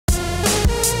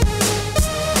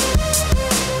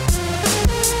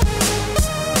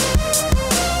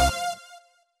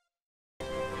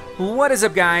What is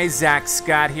up, guys? Zack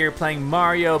Scott here playing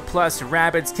Mario plus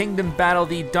Rabbids Kingdom Battle,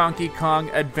 the Donkey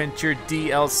Kong Adventure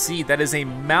DLC. That is a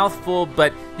mouthful,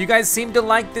 but you guys seem to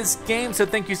like this game, so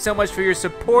thank you so much for your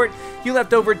support. You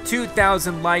left over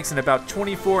 2,000 likes in about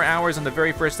 24 hours on the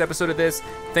very first episode of this.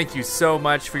 Thank you so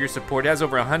much for your support. It has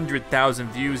over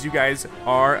 100,000 views. You guys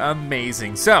are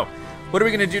amazing. So, what are we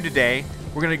gonna do today?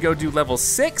 We're gonna go do level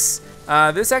 6.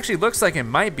 This actually looks like it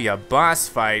might be a boss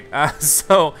fight. It's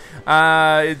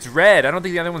red. I don't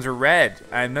think the other ones are red.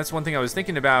 And that's one thing I was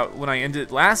thinking about when I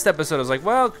ended last episode. I was like,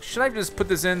 well, should I just put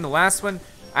this in the last one?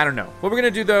 I don't know. What we're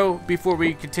gonna do though, before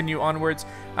we continue onwards,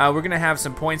 we're gonna have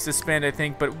some points to spend, I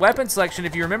think. But weapon selection,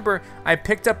 if you remember, I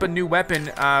picked up a new weapon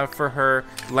for her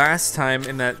last time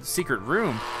in that secret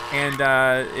room, and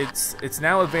it's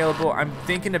now available. I'm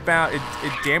thinking about it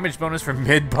damage bonus for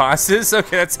mid bosses.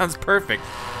 Okay, that sounds perfect.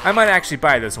 I might actually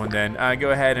buy this one then.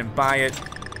 Go ahead and buy it.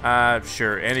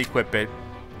 Sure, and equip it.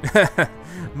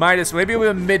 Midas, maybe we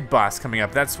have a mid boss coming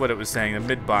up. That's what it was saying, a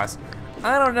mid boss.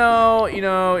 I don't know, you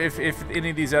know, if any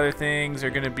of these other things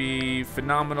are gonna be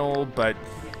phenomenal, but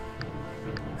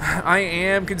I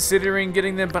am considering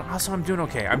getting them. But also, I'm doing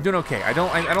okay. I'm doing okay. I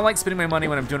don't like spending my money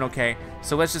when I'm doing okay.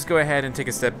 So let's just go ahead and take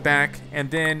a step back, and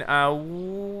then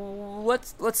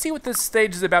let's see what this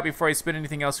stage is about before I spend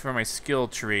anything else for my skill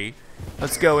tree.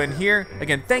 Let's go in here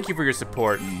again. Thank you for your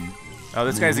support. Oh,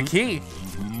 this guy's a key.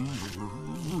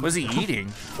 What is he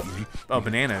eating? Oh,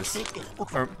 bananas.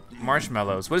 Or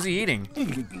marshmallows. What is he eating?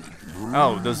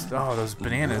 Oh, those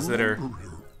bananas that are...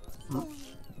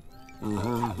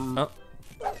 Oh.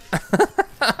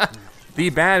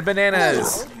 The bad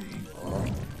bananas.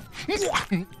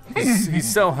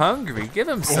 He's so hungry. Give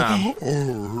him some.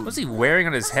 What's he wearing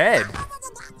on his head?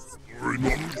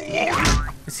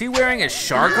 Is he wearing a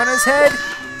shark on his head?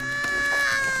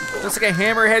 Looks like a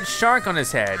hammerhead shark on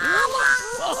his head.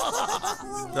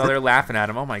 Oh, they're laughing at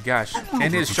him. Oh my gosh.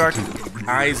 And his shark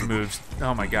eyes moves.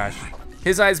 Oh my gosh.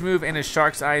 His eyes move and his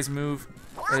shark's eyes move.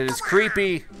 It is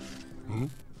creepy.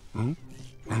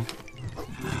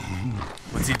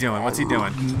 What's he doing? What's he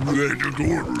doing?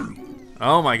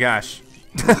 Oh my gosh.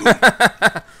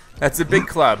 That's a big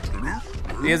club.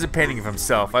 He has a painting of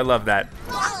himself. I love that.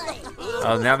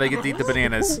 Oh, now they get to eat the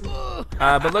bananas.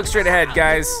 But look straight ahead,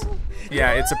 guys.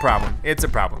 Yeah, it's a problem. It's a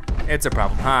problem. It's a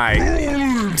problem. Hi.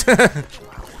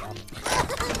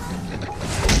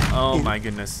 Oh my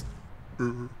goodness.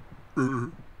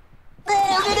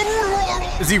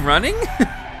 Is he running?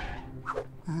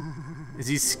 Is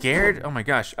he scared? Oh my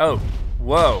gosh. Oh,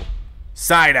 whoa.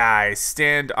 Side eye,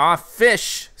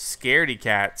 Standof-Fish, scaredy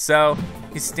cat. So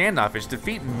he's Standoff-Fish,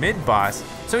 defeat mid boss.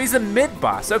 So he's a mid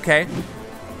boss, okay.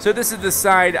 So this is the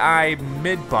side eye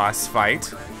mid boss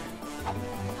fight.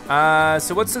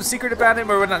 So what's so secret about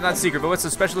him, or not secret, but what's so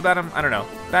special about him? I don't know.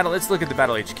 Let's look at the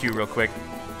Battle HQ real quick.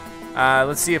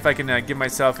 Let's see if I can give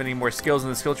myself any more skills in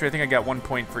the skill tree. I think I got 1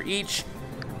 point for each.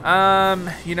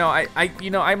 You know,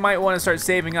 I might want to start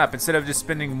saving up instead of just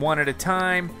spending one at a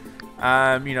time.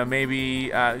 You know,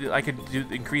 maybe I could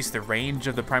increase the range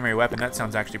of the primary weapon. That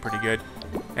sounds actually pretty good.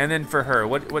 And then for her,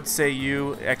 what say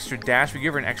you? Extra dash? We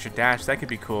give her an extra dash. That could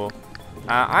be cool.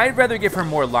 I'd rather give her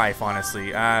more life,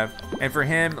 honestly. And for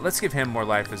him, let's give him more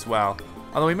life as well.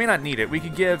 Although we may not need it. We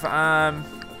could give, what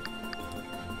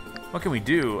can we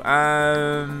do?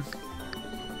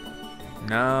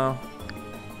 No.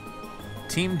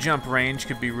 Team jump range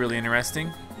could be really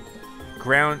interesting.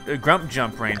 Grump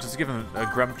jump range. Let's give him a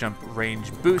grump jump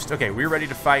range boost. Okay, we're ready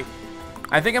to fight.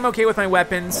 I think I'm okay with my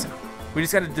weapons. We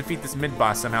just gotta defeat this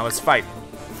mid-boss somehow. Let's fight.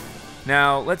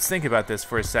 Now, let's think about this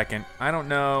for a second. I don't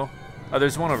know. Oh,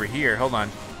 there's one over here. Hold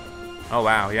on. Oh,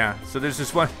 wow, yeah. So there's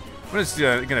just one. I'm just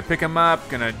gonna pick him up,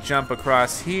 gonna jump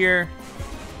across here.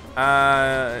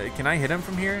 Can I hit him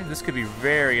from here? This could be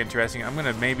very interesting. I'm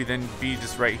gonna maybe then be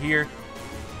just right here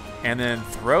and then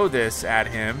throw this at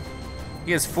him.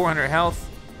 He has 400 health.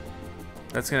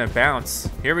 That's gonna bounce.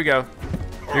 Here we go.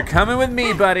 You're coming with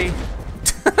me, buddy.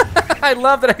 I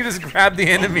love that I can just grab the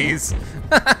enemies.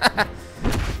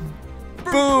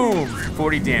 Boom!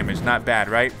 40 damage, not bad,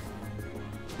 right?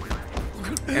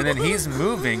 And then he's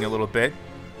moving a little bit.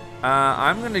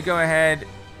 I'm gonna go ahead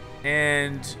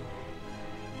and...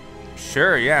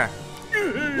 Sure, yeah.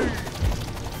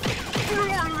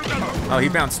 Oh, he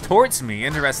bounced towards me,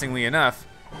 interestingly enough.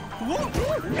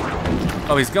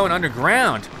 Oh, he's going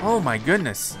underground. Oh my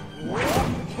goodness.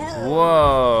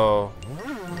 Whoa.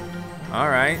 All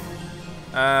right.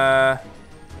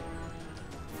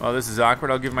 Well, this is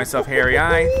awkward. I'll give myself hairy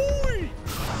eye.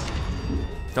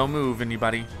 Don't move,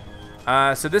 anybody.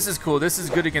 So this is cool. This is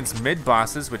good against mid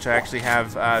bosses, which I actually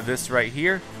have this right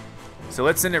here. So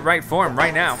let's send it right for him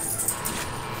right now.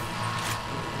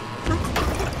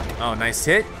 Oh, nice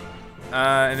hit.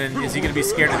 And then is he gonna be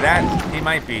scared of that? He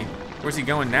might be. Where's he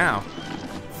going now?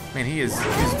 Man, he's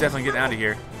definitely getting out of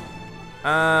here.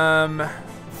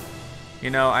 You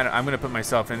know, I'm gonna put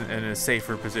myself in a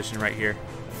safer position right here.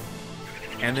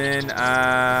 And then,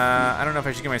 I don't know if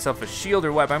I should give myself a shield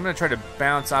or what, but I'm gonna try to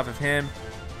bounce off of him.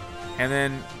 And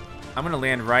then I'm gonna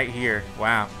land right here.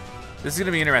 Wow. This is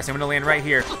gonna be interesting. I'm gonna land right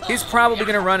here. He's probably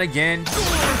gonna run again.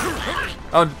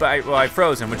 Oh, but I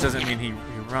froze him, which doesn't mean he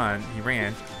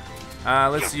ran.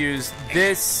 Let's use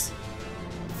this.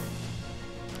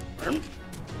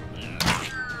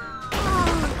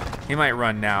 He might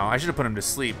run now. I should have put him to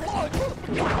sleep.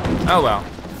 Oh well.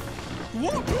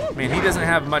 Man, he doesn't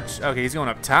have much. Okay, he's going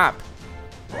up top.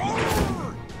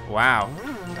 Wow.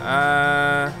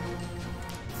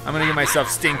 I'm gonna give myself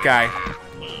stink eye.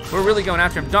 We're really going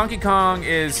after him. Donkey Kong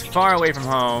is far away from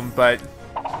home, but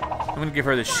I'm gonna give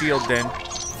her the shield then.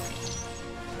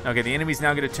 Okay, the enemy's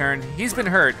now gonna turn. He's been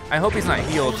hurt. I hope he's not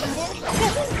healed.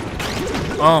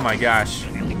 Oh my gosh.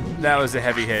 That was a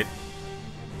heavy hit.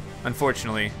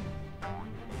 Unfortunately.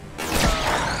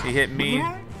 He hit me.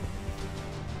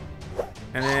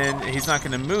 And then he's not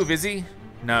gonna move, is he?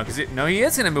 No, no, he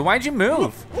is gonna move. Why'd you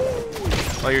move?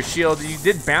 Well, your shield, you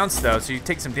did bounce though, so you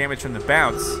take some damage from the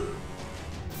bounce.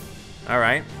 All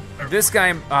right. This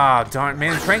guy, oh darn,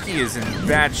 man, Cranky is in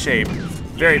bad shape.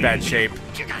 Very bad shape.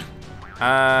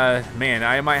 Man,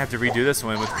 I might have to redo this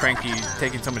one with Cranky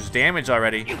taking so much damage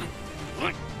already.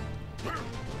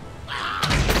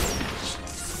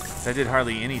 That did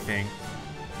hardly anything.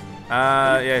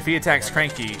 Yeah, if he attacks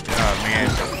Cranky, oh man.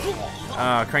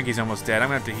 Cranky's almost dead. I'm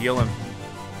gonna have to heal him.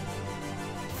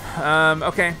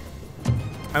 Okay.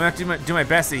 I'm gonna have to do my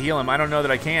best to heal him. I don't know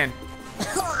that I can.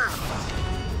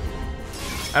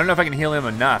 I don't know if I can heal him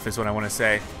enough, is what I want to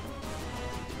say.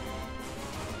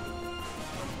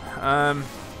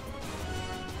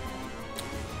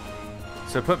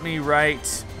 So put me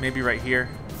right, maybe right here.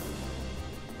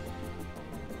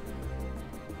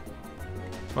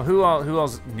 Well, who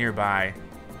all's nearby?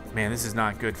 Man, this is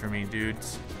not good for me,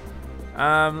 dudes.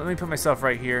 Let me put myself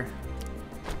right here.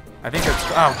 I think that's,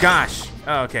 oh gosh.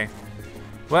 Oh, okay.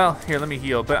 Well, here, let me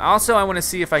heal. But also I want to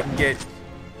see if I can get,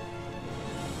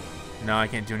 no, I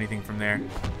can't do anything from there.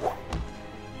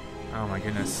 Oh my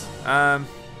goodness.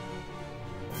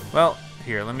 Well,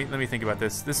 here, let me think about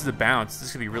this. This is a bounce.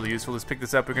 This could be really useful. Let's pick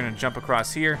this up. We're gonna jump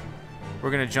across here.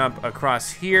 We're gonna jump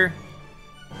across here.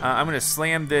 I'm gonna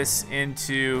slam this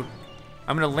into,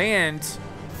 I'm gonna land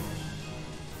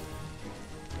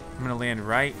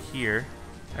right here,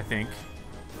 I think.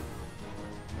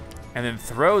 And then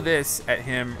throw this at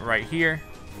him right here.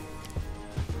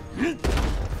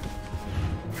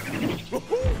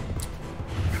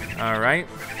 All right.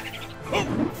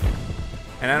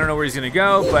 And I don't know where he's gonna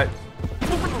go, but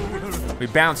we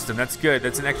bounced him. That's good.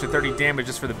 That's an extra 30 damage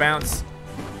just for the bounce.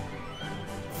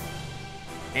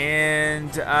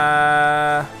 And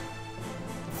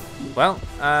well,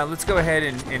 let's go ahead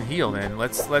and heal then.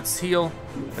 Let's heal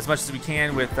as much as we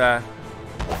can with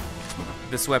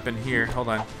this weapon here. Hold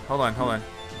on.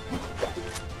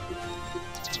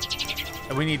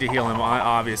 We need to heal him,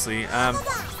 obviously.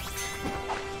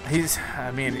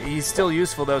 He's still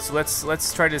useful though, so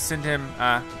let's try to send him.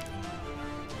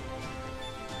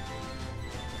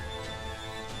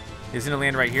 He's gonna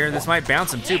land right here. This might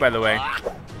bounce him too, by the way.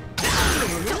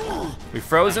 We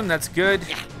froze him. That's good.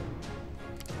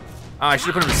 Oh, I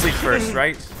should have put him to sleep first,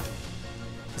 right?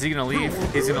 Is he gonna leave?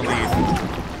 He's gonna leave.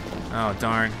 Oh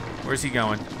darn. Where's he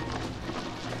going?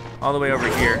 All the way over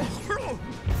here.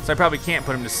 So I probably can't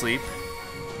put him to sleep.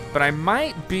 But I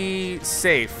might be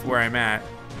safe where I'm at.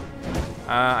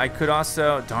 I could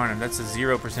also, darn it, that's a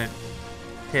 0%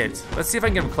 hit. Let's see if I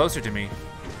can get him closer to me.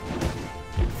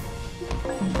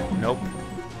 Nope.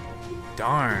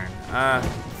 Darn.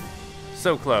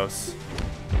 So close.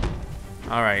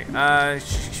 All right.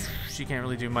 She can't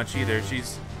really do much either.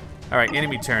 She's, all right,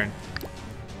 enemy turn.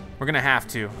 We're gonna have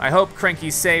to. I hope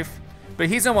Cranky's safe, but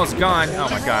he's almost gone. Oh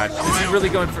my God. Is he really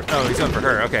going for, oh, he's going for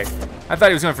her, okay. I thought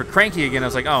he was going for Cranky again. I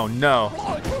was like, oh no.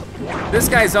 This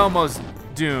guy's almost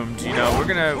doomed, you know. We're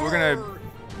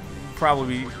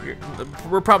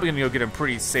probably gonna go get him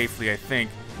pretty safely, I think.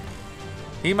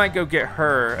 He might go get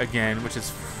her again, which is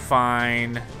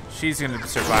fine. She's gonna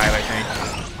survive, I think.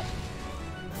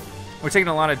 We're taking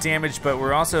a lot of damage, but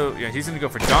we're also, yeah, he's gonna go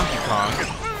for Donkey Kong.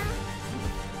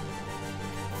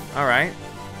 All right.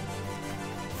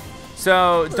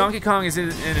 So Donkey Kong is in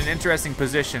an interesting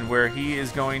position where he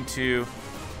is going to,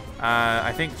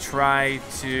 I think, try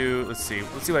to, let's see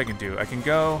what I can do. I can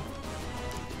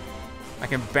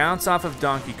bounce off of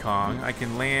Donkey Kong. I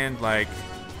can land like,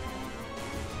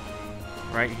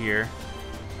 right here.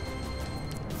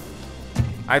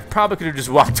 I probably could have just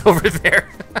walked over there.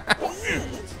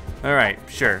 All right,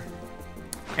 sure.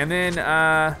 And then,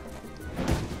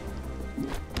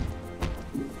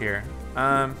 here.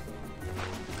 Well,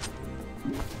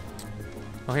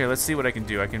 here, let's see what I can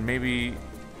do. I can maybe,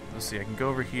 let's see, I can go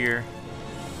over here.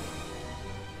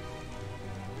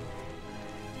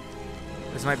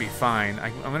 This might be fine.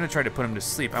 I'm gonna try to put him to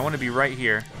sleep. I wanna be right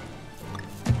here.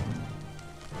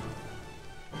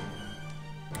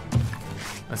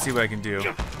 Let's see what I can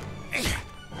do.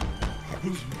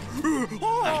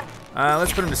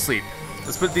 Let's put him to sleep.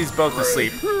 Let's put these both to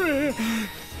sleep.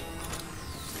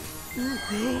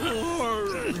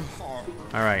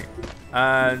 All right.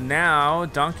 Now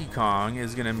Donkey Kong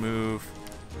is gonna move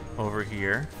over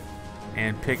here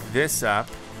and pick this up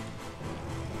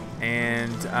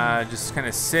and just kind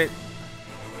of sit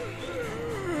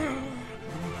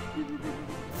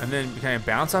and then kind of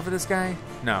bounce off of this guy.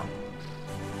 No.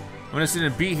 I'm just gonna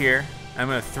be here. I'm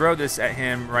gonna throw this at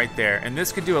him right there. And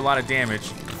this could do a lot of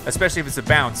damage, especially if it's a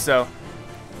bounce. So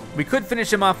we could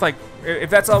finish him off like, if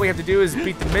that's all we have to do is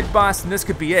beat the mid-boss, and this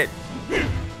could be it.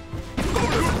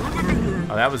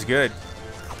 Oh, that was good.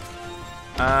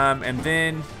 And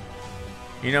then,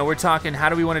 you know, we're talking, how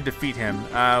do we want to defeat him?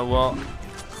 Well,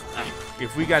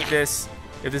 if we got this,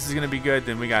 if this is gonna be good,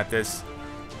 then we got this.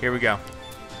 Here we go.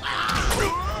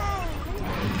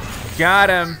 Got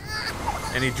him.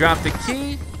 And he dropped the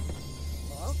key.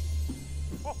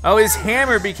 Oh, his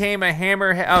hammer became a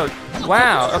hammerhead. Oh,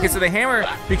 wow. Okay, so the hammer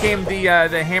became the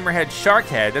hammerhead shark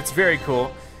head. That's very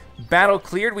cool. Battle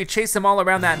cleared. We chased them all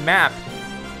around that map.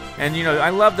 And, you know, I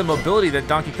love the mobility that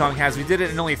Donkey Kong has. We did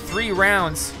it in only 3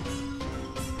 rounds.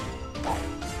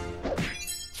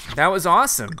 That was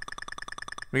awesome.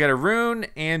 We got a rune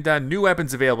and new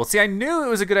weapons available. See, I knew it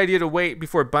was a good idea to wait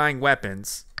before buying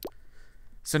weapons.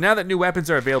 So now that new weapons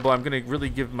are available, I'm gonna really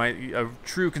give my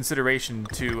true consideration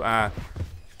to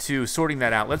sorting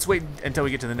that out. Let's wait until we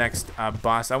get to the next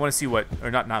boss. I want to see what, or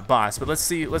not boss, but let's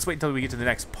wait until we get to the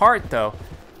next part though,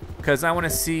 because I want to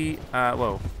see.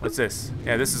 Whoa, what's this?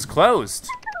 Yeah, this is closed.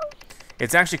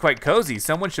 It's actually quite cozy.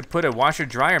 Someone should put a washer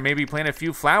dryer, maybe plant a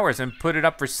few flowers and put it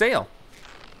up for sale.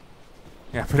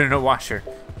 Yeah, put it in a washer.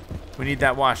 We need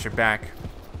that washer back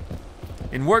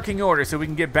in working order so we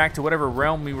can get back to whatever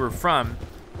realm we were from.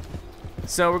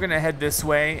 So we're gonna head this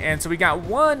way, and so we got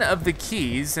one of the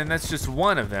keys, and that's just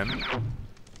one of them.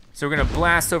 So we're gonna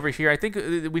blast over here. I think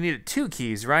we needed 2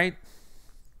 keys, right?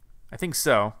 I think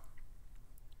so.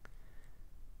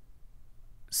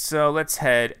 So let's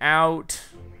head out.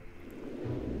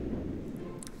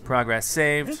 Progress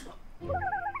saved.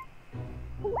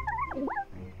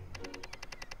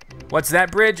 What's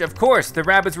that bridge? Of course, the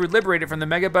Rabbids were liberated from the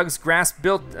Megabug's grasp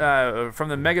built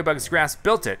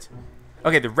it.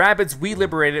 Okay, the Rabbids we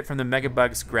liberated from the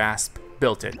Megabug's grasp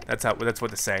built it. That's what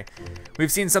to say.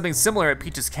 We've seen something similar at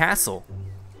Peach's castle.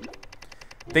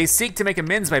 They seek to make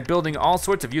amends by building all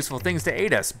sorts of useful things to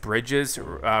aid us: bridges,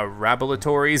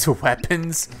 laboratories,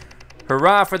 weapons.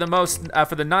 Hurrah for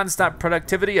the non-stop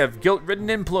productivity of guilt-ridden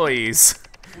employees.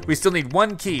 We still need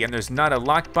 1 key, and there's not a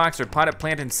lockbox or potted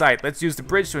plant in sight. Let's use the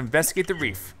bridge to investigate the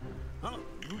reef.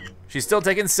 She's still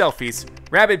taking selfies.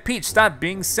 Rabbid Peach, stop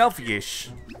being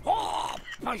selfish. All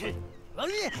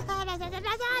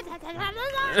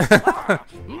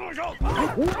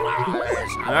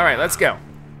right, let's go.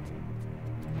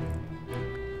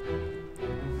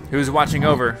 Who's watching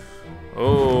over?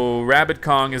 Oh, Rabbid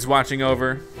Kong is watching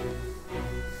over.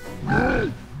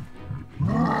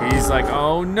 He's like,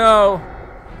 oh no,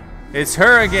 it's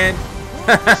her again.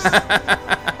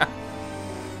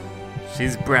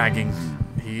 She's bragging.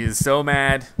 He is so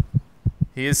mad.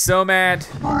 He is so mad.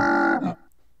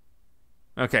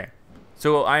 Okay,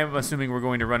 so I am assuming we're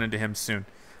going to run into him soon.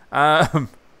 So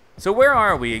where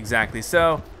are we exactly?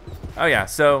 So, oh yeah,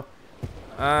 so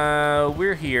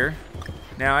we're here.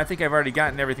 Now I think I've already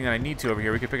gotten everything that I need to over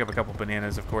here. We could pick up a couple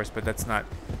bananas, of course, but that's not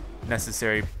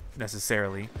necessarily.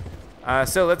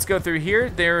 So let's go through here.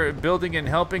 They're building and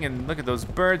helping, and look at those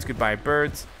birds. Goodbye,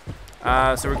 birds.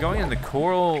 So we're going in the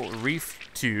coral reef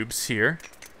tubes here.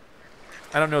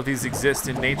 I don't know if these exist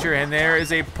in nature, and there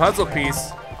is a puzzle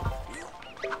piece.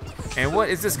 And what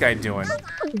is this guy doing?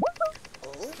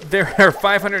 There are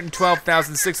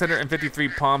 512,653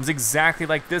 palms exactly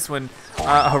like this one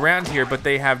around here, but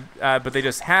they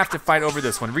just have to fight over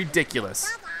this one.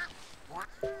 Ridiculous.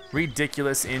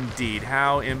 Ridiculous indeed.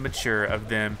 How immature of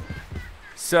them.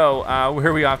 So where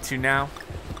are we off to now?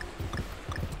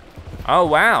 Oh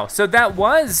wow! So that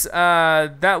was a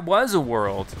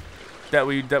world that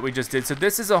we just did. So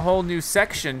this is a whole new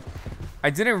section I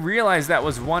didn't realize that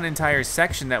was one entire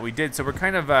section that we did, so we're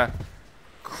kind of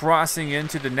crossing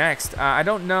into the next. I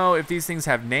don't know if these things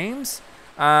have names.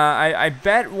 I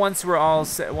bet once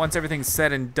once everything's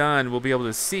said and done, we'll be able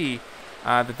to see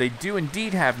that they do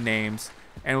indeed have names,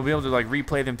 and we'll be able to like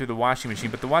replay them through the washing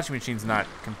machine. But the washing machine's not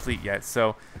complete yet,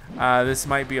 so this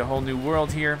might be a whole new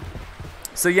world here.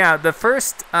 So yeah, the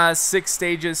first 6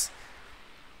 stages,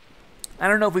 I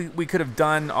don't know if we could have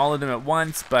done all of them at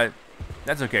once, but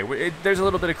that's okay. There's a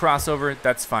little bit of crossover.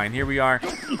 That's fine. Here we are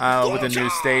with a new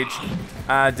stage.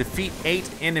 Defeat 8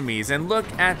 enemies. And look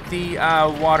at the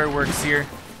waterworks here.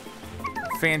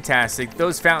 Fantastic.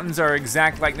 Those fountains are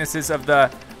exact likenesses of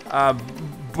the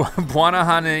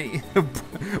Buonahanini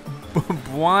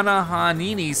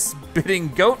spitting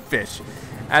goatfish.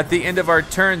 At the end of our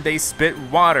turn, they spit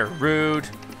water. Rude.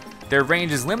 Their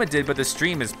range is limited, but the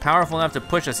stream is powerful enough to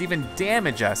push us, even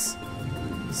damage us.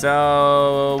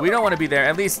 So we don't want to be there.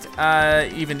 At least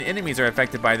even enemies are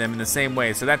affected by them in the same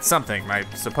way, so that's something, I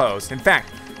suppose. In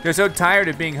fact, they're so tired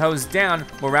of being hosed down,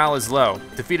 morale is low.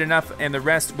 Defeat enough and the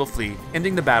rest will flee,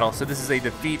 ending the battle. So this is a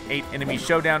defeat 8 enemy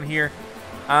showdown here.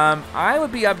 I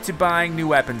would be up to buying new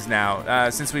weapons now.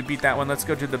 Since we beat that one, let's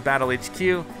go to the Battle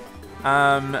HQ.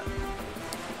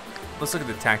 Let's look at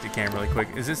the tactic cam really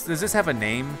quick. Does this have a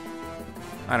name?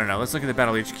 I don't know. Let's look at the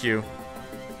Battle HQ.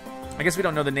 I guess we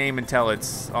don't know the name until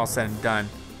it's all said and done.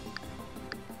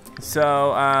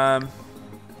 So,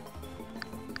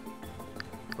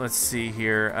 let's see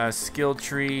here. Skill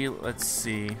tree, let's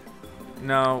see.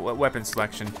 No, weapon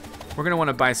selection. We're gonna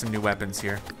wanna buy some new weapons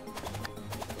here.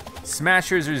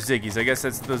 Smashers or Ziggies, I guess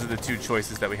those are the 2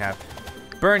 choices that we have.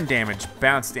 Burn damage,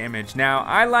 bounce damage. Now,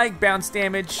 I like bounce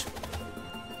damage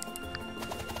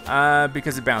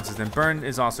because it bounces them. Burn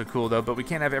is also cool though, but we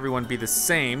can't have everyone be the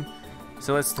same.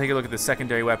 So let's take a look at the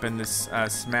secondary weapon, this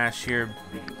smash here.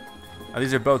 Oh,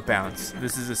 these are both bounce.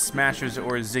 This is a smashers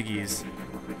or Ziggies.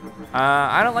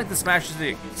 I don't like the smashers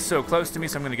that get so close to me,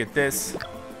 so I'm gonna get this.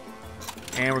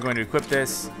 And we're going to equip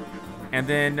this. And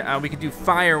then we could do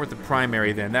fire with the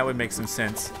primary then. That would make some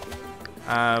sense.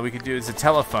 We could do, it's a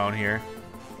telephone here.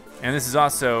 And this is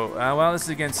also, well, this is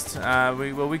against,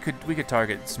 we could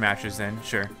target smashers then,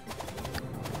 sure.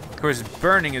 Of course,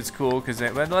 burning is cool, because,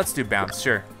 let's do bounce,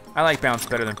 sure. I like bounce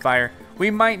better than fire.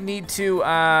 We might need to,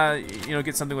 you know,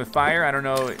 get something with fire. I don't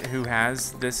know who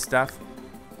has this stuff.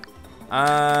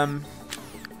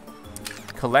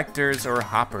 Collectors or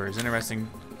hoppers. Interesting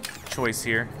choice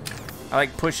here. I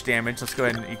like push damage. Let's go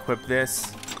ahead and equip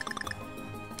this.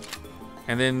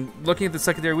 And then looking at the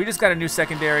secondary, we just got a new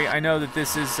secondary. I know that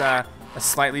this is a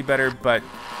slightly better, but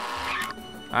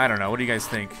I don't know. What do you guys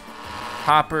think?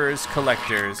 Hoppers,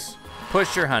 collectors.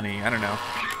 Push or honey? I don't know.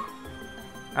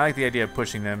 I like the idea of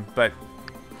pushing them, but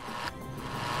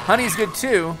honey's good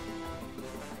too.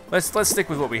 Let's stick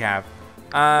with what we have.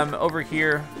 Over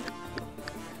here,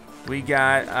 we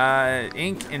got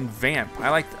ink and vamp. I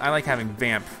like having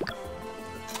vamp.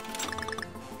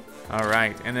 All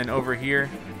right, and then over here,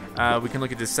 we can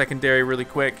look at the secondary really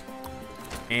quick.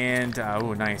 And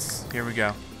oh, nice. Here we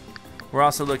go. We're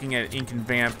also looking at ink and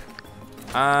vamp.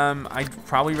 I'd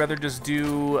probably rather just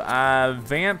do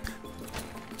vamp,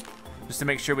 just to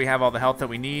make sure we have all the health that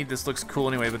we need. This looks cool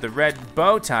anyway, but the red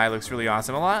bow tie looks really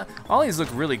awesome. All these look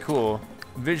really cool,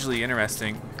 visually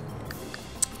interesting.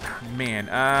 Man,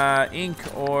 ink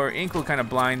will kind of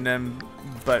blind them,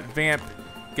 but vamp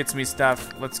gets me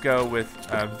stuff. Let's go with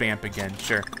vamp again,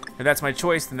 sure. If that's my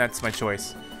choice, then that's my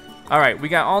choice. All right, we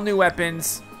got all new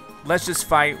weapons. Let's just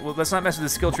fight. Well, let's not mess with the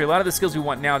skill tree. A lot of the skills we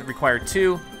want now require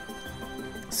 2.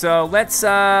 So let's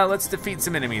defeat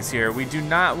some enemies here. We do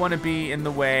not want to be in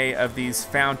the way of these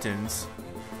fountains.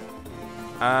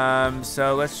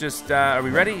 So let's just, are we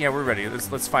ready? Yeah, we're ready.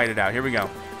 Let's fight it out. Here we go.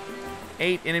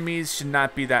 8 enemies should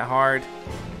not be that hard.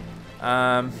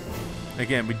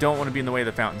 Again, we don't want to be in the way of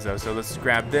the fountains though. So let's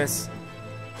grab this.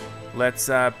 Let's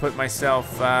put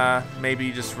myself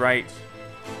maybe just right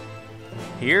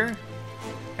here.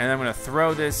 And I'm gonna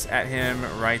throw this at him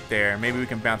right there. Maybe we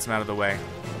can bounce him out of the way.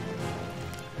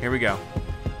 Here we go.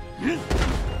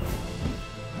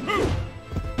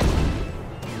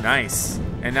 Nice.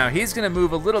 And now he's gonna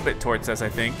move a little bit towards us, I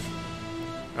think.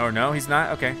 Oh no, he's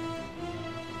not? Okay.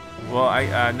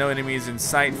 Well, no enemies in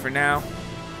sight for now.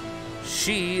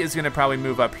 She is gonna probably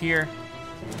move up here.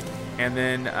 And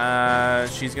then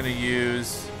she's gonna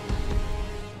use,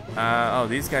 oh,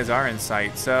 these guys are in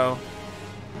sight, so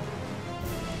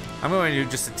I'm going to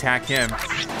just attack him.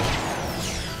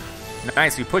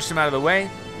 Nice, we pushed him out of the way.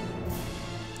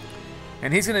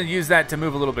 And he's gonna use that to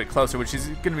move a little bit closer, which is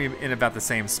gonna be in about the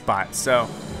same spot, so.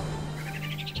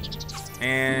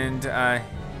 And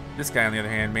This guy, on the other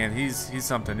hand, man, he's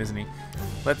something, isn't he?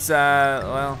 Let's,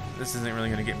 well, this isn't really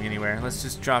gonna get me anywhere. Let's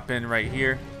just drop in right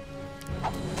here.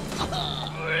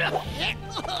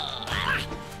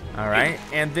 All right,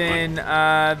 and then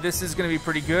this is gonna be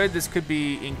pretty good. This could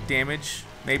be ink damage,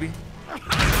 maybe.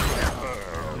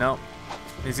 No,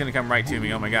 he's gonna come right to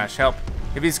me. Oh my gosh, help.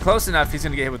 If he's close enough, he's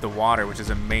gonna get hit with the water, which is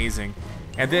amazing.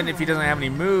 And then if he doesn't have any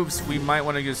moves, we might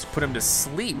wanna just put him to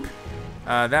sleep.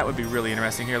 That would be really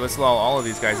interesting. Here, let's lull all of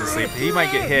these guys to sleep. He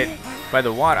might get hit by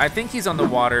the water. I think he's on the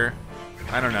water.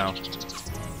 I don't know.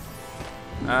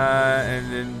 And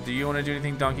then, do you want to do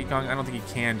anything, Donkey Kong? I don't think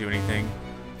he can do anything.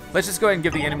 Let's just go ahead and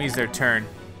give the enemies their turn.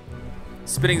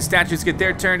 Spinning statues get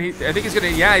their turn. I think he's gonna,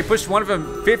 yeah, he pushed one of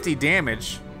them 50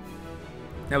 damage.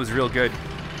 That was real good.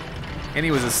 And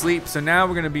he was asleep, so now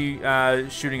we're gonna be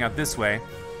shooting out this way.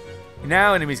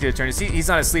 Now enemies get a turn. See, he's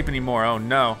not asleep anymore. Oh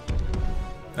no.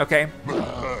 Okay.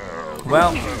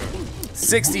 Well,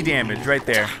 60 damage right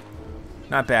there.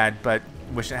 Not bad, but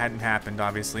wish it hadn't happened,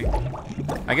 obviously.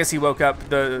 I guess he woke up.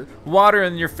 The water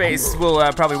in your face will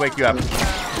probably wake you up.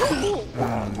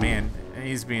 Oh, man.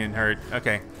 He's being hurt.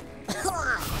 Okay.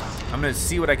 I'm going to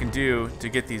see what I can do to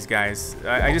get these guys.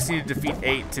 I just need to defeat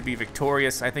 8 to be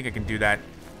victorious. I think I can do that.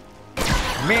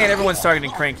 Man, everyone's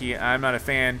targeting Cranky. I'm not a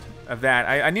fan of that.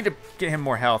 I need to get him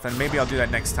more health, and maybe I'll do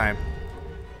that next time.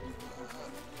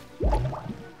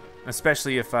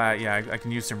 Especially if, yeah, I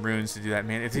can use some runes to do that,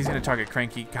 man. If he's gonna target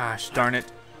Cranky, gosh darn it.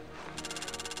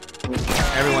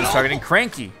 Everyone's targeting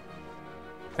Cranky.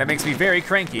 That makes me very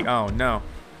cranky. Oh, no.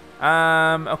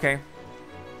 Okay.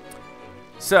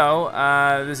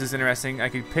 So, this is interesting. I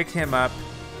could pick him up.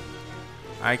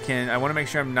 I wanna make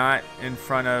sure I'm not in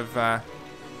front of,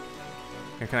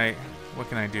 here, what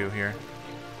can I do here?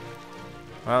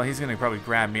 Well, he's gonna probably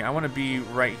grab me. I wanna be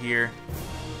right here.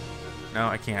 No,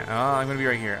 I can't. Oh, I'm gonna be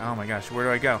right here. Oh my gosh, where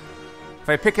do I go? If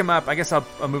I pick him up, I guess I'll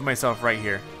move myself right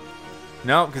here.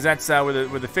 No, because that's where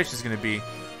the fish is gonna be.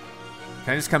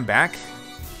 Can I just come back?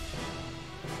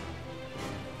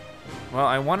 Well,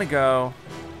 I want to go.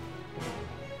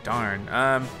 Darn.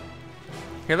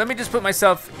 Here, let me just put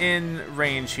myself in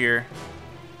range here.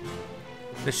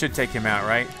 This should take him out,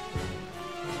 right?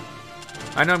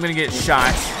 I know I'm gonna get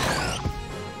shot.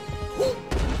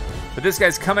 But this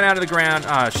guy's coming out of the ground.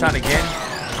 Shot again.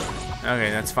 Okay,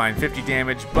 that's fine. 50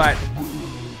 damage, but...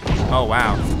 Oh,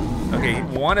 wow. Okay,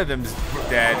 one of them's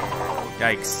dead.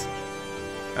 Yikes.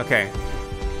 Okay.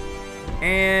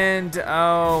 And,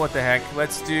 oh, what the heck.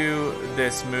 Let's do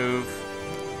this move.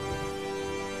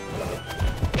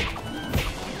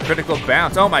 Critical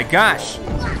bounce. Oh my gosh.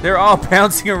 They're all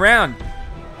bouncing around.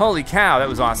 Holy cow, that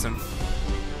was awesome.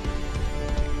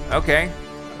 Okay.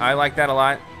 I like that a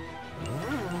lot.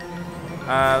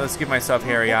 Let's give myself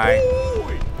Hairy Eye.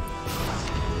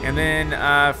 And then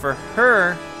for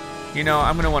her, you know,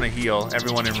 I'm gonna want to heal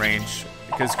everyone in range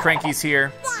because Cranky's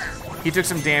here. He took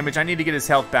some damage. I need to get his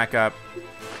health back up.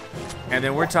 And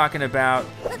then we're talking about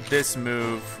this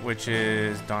move, which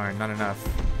is, darn, not enough.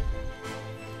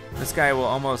 This guy will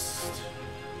almost...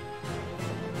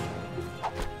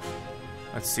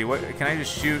 Let's see, what can I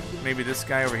just shoot maybe this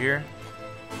guy over here?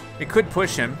 It could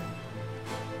push him.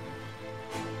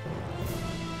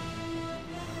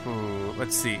 Ooh,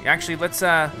 let's see. Actually, let's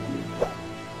if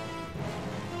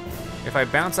I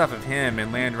bounce off of him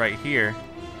and land right here,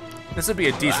 this would be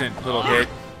a decent little hit.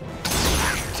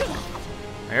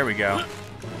 There we go.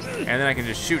 And then I can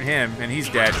just shoot him and he's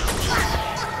dead.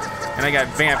 And I got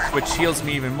vamped, which heals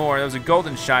me even more. That was a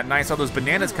golden shot. Nice, all those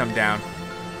bananas come down.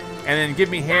 And then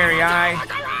give me Hairy Eye.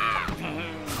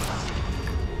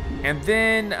 And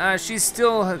then she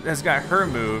still has got her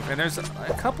move. And there's a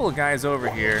couple of guys over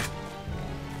here.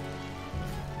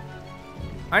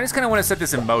 I just kind of want to set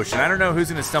this in motion. I don't know who's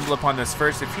going to stumble upon this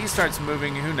first. If he starts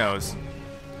moving, who knows?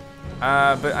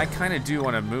 But I kind of do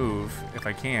want to move if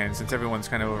I can, since everyone's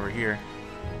kind of over here.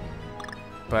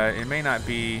 But it may not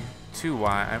be too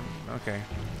wide. Okay.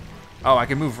 Oh, I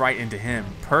can move right into him.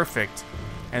 Perfect.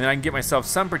 And then I can get myself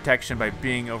some protection by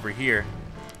being over here.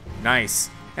 Nice.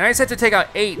 And I just have to take out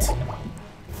 8.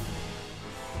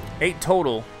 8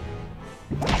 total.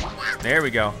 There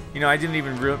we go. You know, I didn't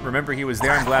even remember he was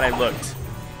there. I'm glad I looked.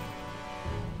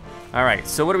 All right,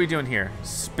 so what are we doing here?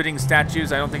 Spitting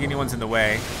statues. I don't think anyone's in the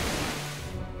way.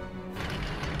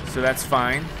 So that's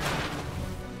fine.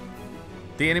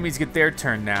 The enemies get their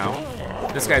turn now.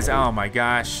 This guy's, oh my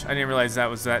gosh. I didn't realize that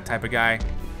was that type of guy.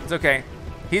 It's okay.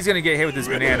 He's gonna get hit with his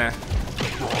banana.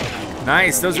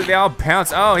 Nice, they all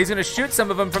bounce. Oh, he's gonna shoot some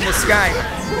of them from the sky.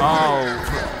 Oh,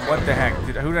 what the heck?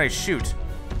 Who did I shoot?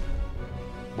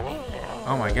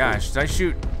 Oh my gosh, did I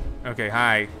shoot? Okay,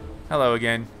 hi. Hello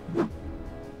again.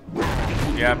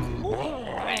 Yep.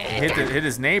 Hit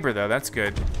his neighbor though. That's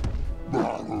good.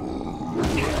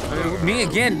 Me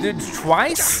again, dude,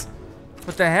 twice?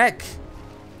 What the heck?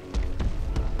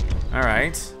 All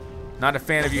right. Not a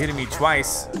fan of you hitting me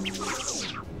twice.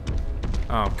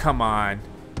 Oh, come on.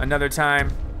 Another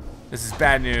time. This is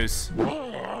bad news.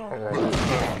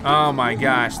 Oh my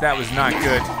gosh, that was not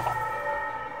good.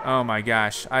 Oh my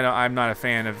gosh, I'm not a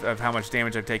fan of how much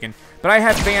damage I've taken. But I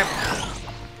have Vamp,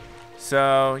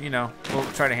 so, you know, we'll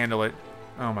try to handle it.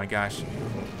 Oh my gosh.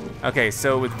 Okay,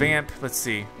 so with Vamp, let's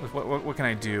see. What can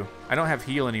I do? I don't have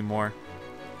heal anymore.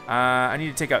 I need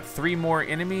to take out 3 more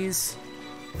enemies.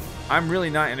 I'm really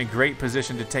not in a great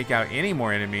position to take out any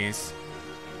more enemies.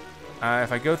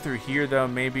 If I go through here, though,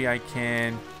 maybe I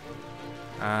can...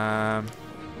 I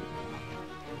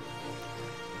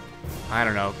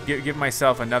don't know. Give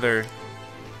myself another...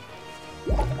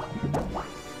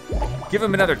 Give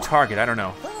him another target. I don't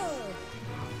know.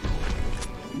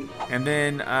 And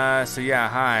then, so yeah,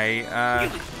 hi.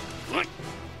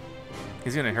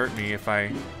 He's gonna hurt me if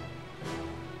I...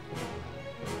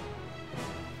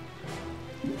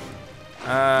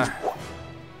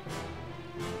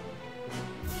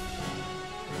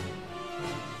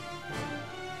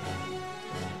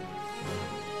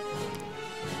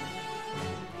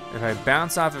 If I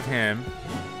bounce off of him...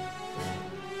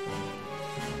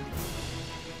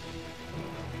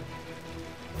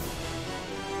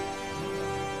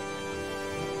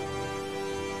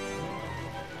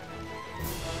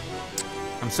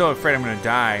 I'm so afraid I'm gonna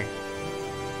die.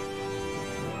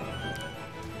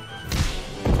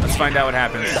 Let's find out what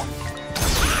happens.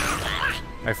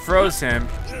 I froze him.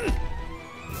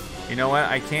 You know what?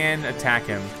 I can attack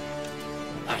him.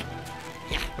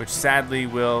 Which sadly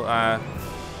will, I'm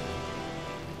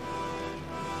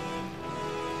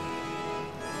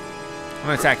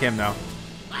gonna attack him though.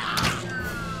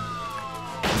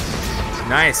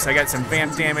 Nice, I got some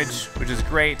vamp damage, which is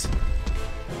great.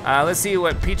 Let's see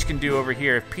what Peach can do over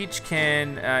here. If Peach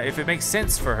can, if it makes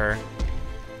sense for her.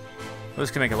 Well, this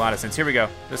can make a lot of sense. Here we go.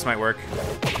 This might work.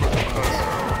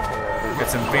 Got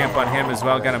some vamp on him as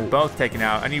well. Got them both taken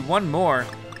out. I need one more,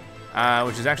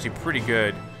 which is actually pretty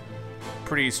good.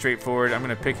 Pretty straightforward. I'm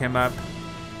gonna pick him up.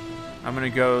 I'm gonna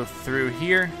go through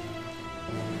here,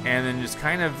 and then just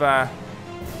kind of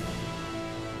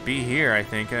be here, I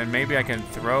think. And maybe I can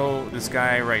throw this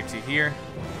guy right to here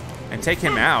and take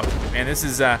him out. Man, this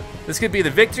is this could be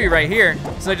the victory right here.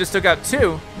 So I just took out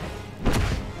 2.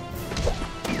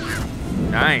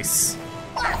 Nice.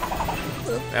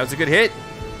 That was a good hit.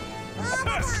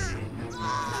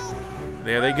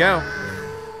 There they go.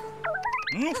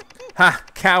 Ha,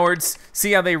 cowards.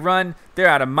 See how they run? They're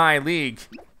out of my league.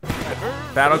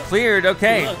 Battle cleared,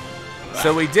 okay.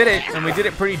 So we did it, and we did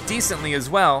it pretty decently as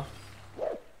well.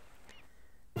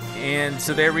 And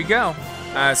so there we go.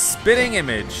 Spitting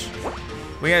image.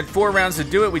 We had 4 rounds to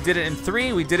do it. We did it in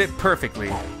 3. We did it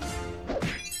perfectly.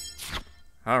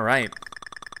 All right.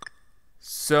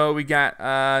 So we got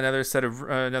another set of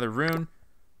another rune.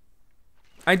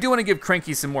 I do want to give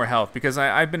Cranky some more health because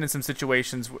I've been in some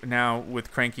situations now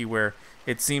with Cranky where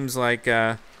it seems like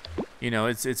you know,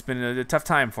 it's been a tough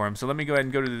time for him. So let me go ahead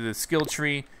and go to the skill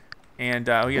tree, and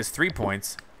oh, he has 3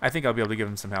 points. I think I'll be able to give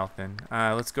him some health then.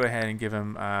 Let's go ahead and give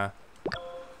him a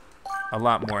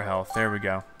lot more health. There we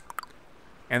go.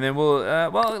 And then we'll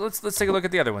well, let's take a look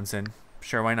at the other ones then.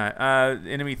 Sure, why not?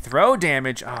 Enemy throw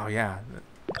damage. Oh yeah,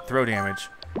 throw damage.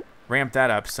 Ramp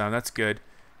that up some. That's good.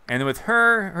 And then with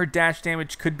her dash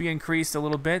damage could be increased a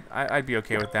little bit. I'd be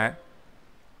okay with that.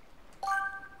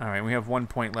 All right, we have 1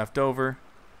 point left over.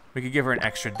 We could give her an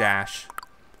extra dash.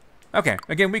 Okay,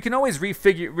 again, we can always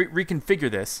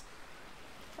reconfigure this.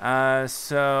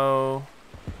 So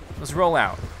let's roll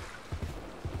out.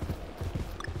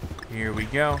 Here we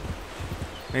go.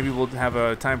 Maybe we'll have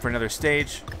a time for another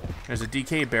stage. There's a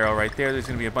DK barrel right there. There's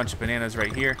gonna be a bunch of bananas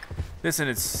right here. This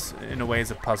in a way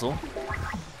is a puzzle.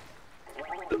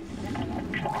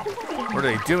 What are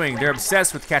they doing? They're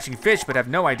obsessed with catching fish, but have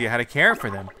no idea how to care for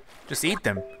them. Just eat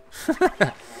them.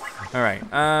 All right.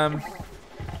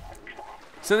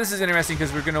 So this is interesting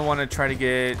because we're gonna want to try to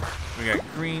get. We got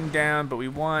green down, but we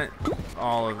want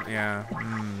all of yeah.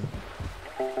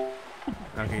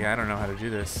 Okay, I don't know how to do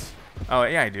this. Oh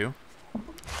yeah, I do.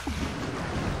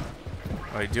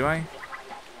 Wait, do I?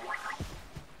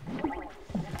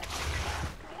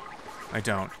 I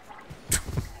don't.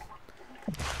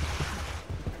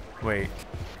 Wait,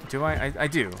 do I? I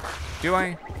do. Do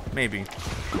I? Maybe.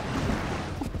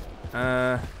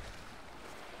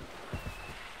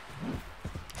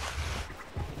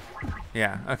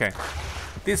 Yeah, okay.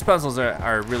 These puzzles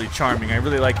are really charming. I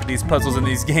really like these puzzles in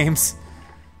these games.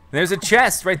 There's a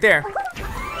chest right there.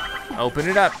 Open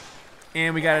it up.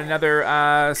 And we got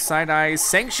another side-eye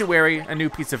sanctuary, a new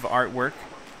piece of artwork.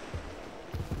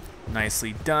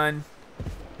 Nicely done.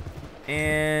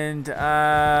 And,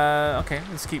 okay,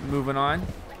 let's keep moving on.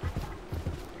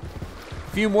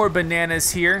 A few more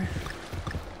bananas here.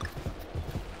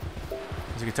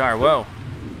 There's a guitar, whoa.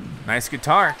 Nice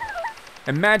guitar.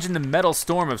 Imagine the metal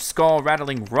storm of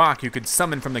skull-rattling rock you could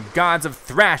summon from the gods of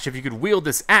thrash if you could wield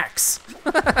this axe.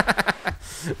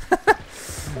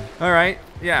 All right,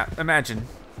 yeah, imagine.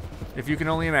 If you can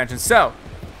only imagine. So,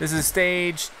 this is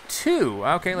stage 2.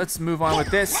 Okay, let's move on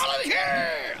with this.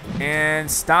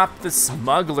 And stop the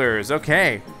smugglers.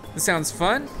 Okay, this sounds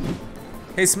fun.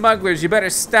 Hey, smugglers, you better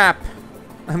stop.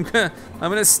 I'm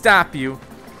gonna stop you.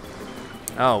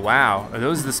 Oh, wow, are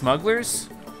those the smugglers?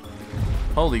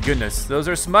 Holy goodness, those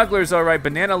are smugglers, all right,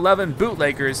 banana-loving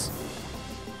bootleggers.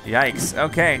 Yikes,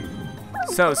 okay.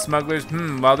 So, smugglers,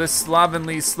 while this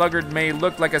slovenly sluggard may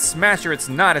look like a smasher, it's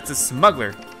not, it's a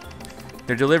smuggler.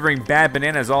 They're delivering bad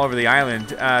bananas all over the island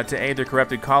to aid their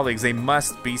corrupted colleagues. They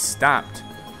must be stopped.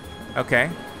 Okay,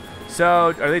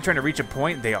 so are they trying to reach a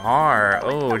point? They are.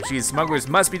 Oh, geez, smugglers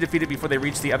must be defeated before they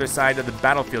reach the other side of the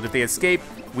battlefield. If they escape,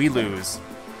 we lose.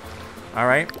 All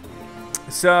right,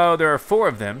 so there are 4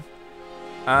 of them.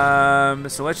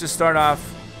 So let's just start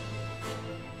off.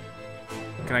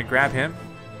 Can I grab him?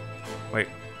 Wait,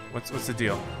 what's the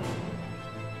deal?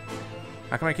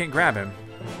 How come I can't grab him?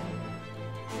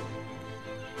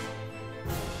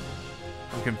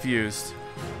 I'm confused.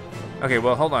 Okay,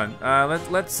 well, hold on.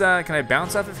 Let's can I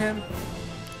bounce off of him?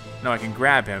 No, I can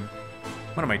grab him.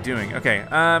 What am I doing? Okay,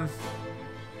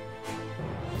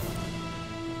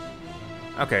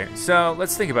 okay, so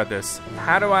let's think about this.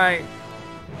 How do I...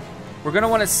 We're gonna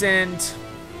wanna send...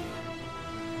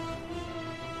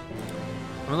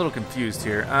 I'm a little confused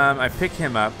here. I pick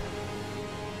him up.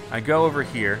 I go over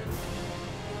here.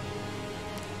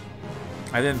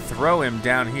 I then throw him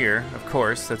down here. Of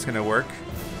course, that's gonna work.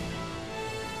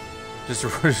 Just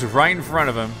right in front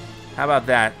of him. How about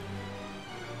that?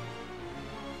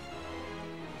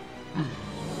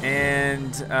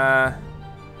 And,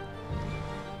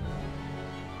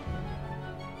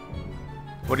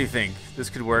 what do you think? This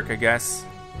could work, I guess.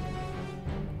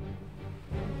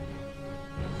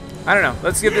 I don't know.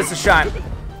 Let's give this a shot.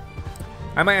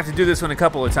 I might have to do this one a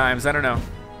couple of times. I don't know.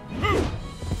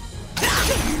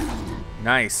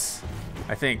 Nice,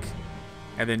 I think.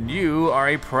 And then you are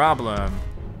a problem.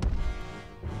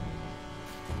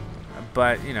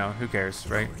 But, you know, who cares,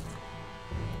 right?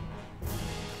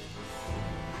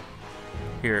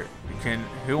 Here,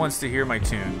 who wants to hear my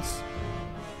tunes?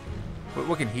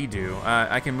 What can he do?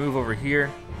 I can move over here.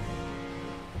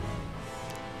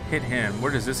 Hit him.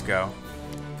 Where does this go?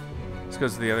 This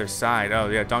goes to the other side. Oh,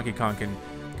 yeah, Donkey Kong can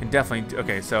definitely...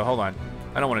 Okay, so hold on.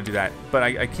 I don't want to do that. But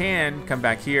I can come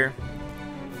back here.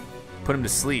 Put him to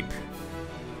sleep.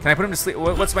 Can I put him to sleep?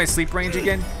 What's my sleep range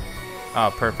again?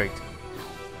 Oh, perfect.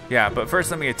 Yeah, but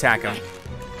first let me attack him.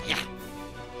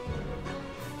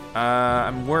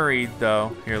 I'm worried,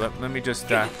 though. Here, let me just...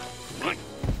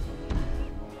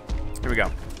 Here we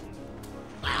go.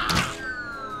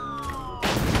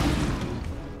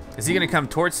 Is he gonna come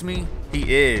towards me?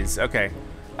 He is. Okay.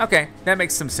 Okay, that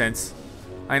makes some sense.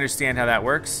 I understand how that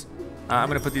works. I'm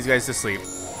gonna put these guys to sleep.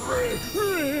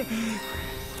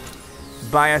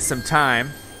 Buy us some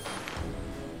time.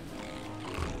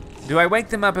 Do I wake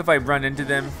them up if I run into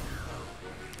them?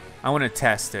 I want to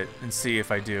test it and see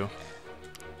if I do.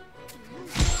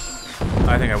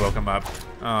 I think I woke them up.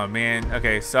 Oh man.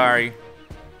 Okay, sorry.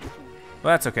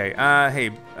 Well, that's okay.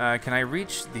 Hey, can I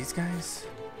reach these guys?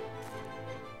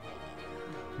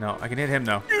 No, I can hit him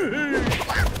though.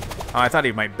 Oh, I thought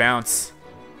he might bounce.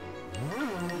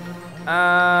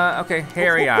 Okay,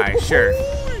 hairy eye, sure.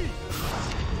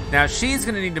 Now she's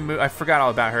gonna need to move. I forgot all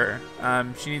about her.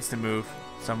 She needs to move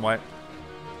somewhat.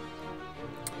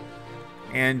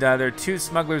 And there are 2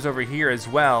 smugglers over here as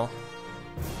well.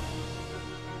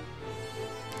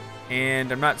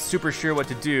 And I'm not super sure what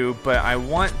to do, but I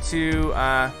want to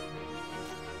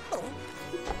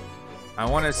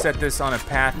set this on a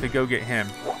path to go get him.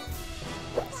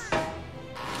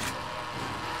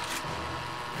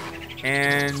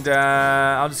 And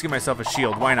I'll just give myself a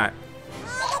shield. Why not?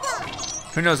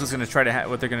 Who knows what's gonna try to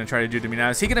what they're gonna try to do to me now?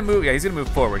 Is he gonna move? Yeah, he's gonna move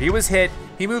forward. He was hit.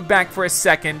 He moved back for a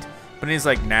second, but he's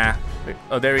like, nah.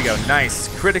 Oh, there we go. Nice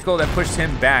critical that pushed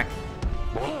him back.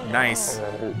 Nice.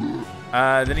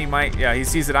 Then he might. Yeah, he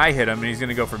sees that I hit him, and he's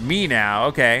gonna go for me now.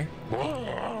 Okay.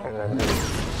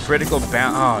 Critical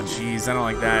bounce. Oh, jeez, I don't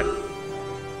like that.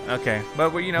 Okay,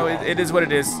 but you know, it is what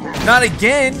it is. Not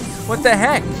again. What the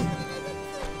heck?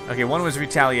 Okay, one was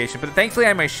retaliation, but thankfully I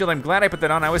had my shield. I'm glad I put that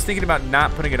on. I was thinking about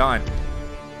not putting it on.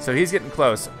 So he's getting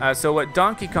close. So what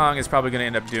Donkey Kong is probably going to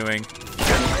end up doing...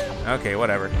 Okay,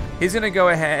 whatever. He's going to go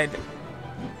ahead...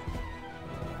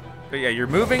 But yeah, you're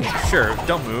moving? Sure,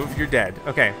 don't move. You're dead.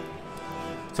 Okay.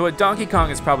 So what Donkey Kong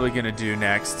is probably going to do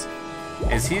next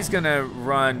is he's going to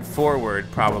run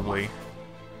forward, probably.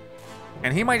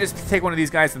 And he might just take one of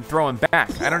these guys and throw him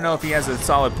back. I don't know if he has a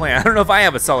solid plan. I don't know if I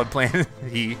have a solid plan.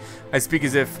 I speak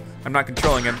as if I'm not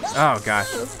controlling him. Oh, gosh.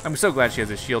 I'm so glad she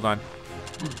has a shield on.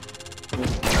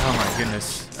 Oh, my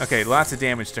goodness. Okay, lots of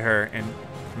damage to her. And,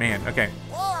 man, okay.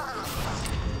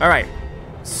 All right.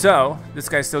 So, this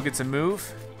guy still gets a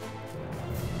move.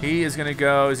 He is going to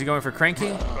go... Is he going for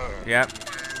Cranky? Yep.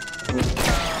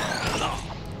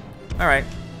 All right.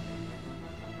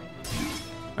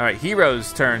 All right,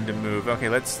 Hero's turn to move. Okay,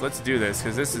 let's do this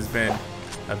because this has been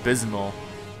abysmal.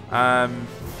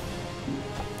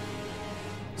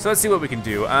 So let's see what we can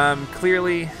do.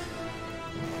 Clearly,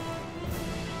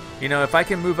 you know, if I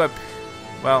can move up,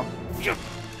 well,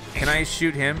 can I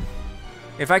shoot him?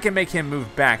 If I can make him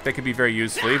move back, that could be very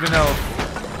useful. Even though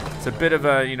it's a bit of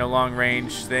a, you know, long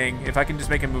range thing, if I can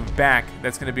just make him move back,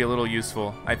 that's going to be a little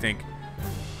useful, I think.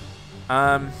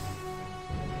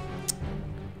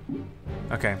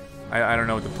 Okay, I don't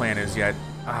know what the plan is yet.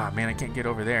 Ah, man, I can't get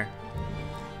over there.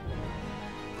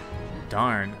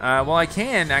 Darn. Well, I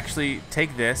can actually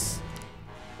take this,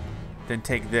 then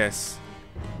take this,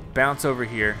 bounce over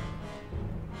here,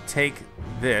 take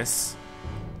this,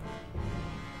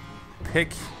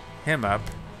 pick him up,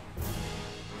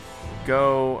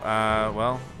 go,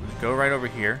 well, go right over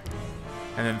here,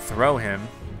 and then throw him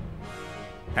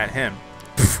at him.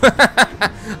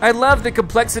 I love the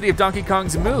complexity of Donkey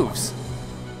Kong's moves.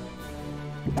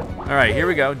 All right, here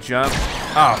we go. Jump.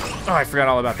 Oh, I forgot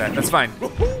all about that. That's fine.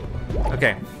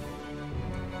 Okay.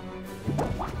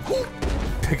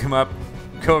 Pick him up.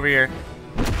 Go over here.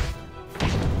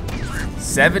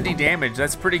 70 damage.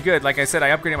 That's pretty good. Like I said,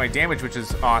 I upgraded my damage, which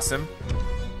is awesome.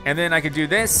 And then I could do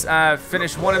this.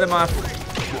 Finish one of them off.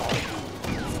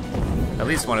 At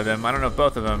least one of them. I don't know if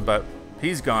both of them, but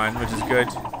he's gone, which is good.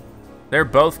 They're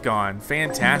both gone.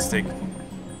 Fantastic.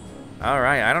 All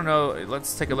right, I don't know.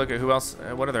 Let's take a look at who else,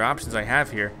 what other options I have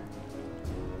here.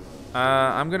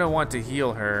 I'm gonna want to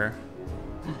heal her.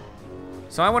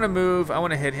 So I want to move. I want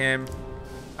to hit him.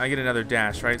 I get another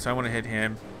dash, right? So I want to hit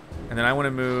him, and then I want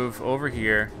to move over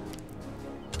here.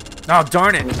 Oh,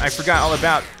 darn it! I forgot all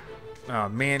about. Oh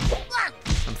man,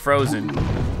 I'm frozen.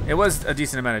 It was a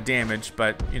decent amount of damage,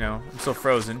 but you know, I'm still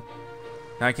frozen.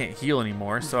 Now I can't heal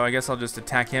anymore, so I guess I'll just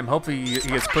attack him. Hopefully he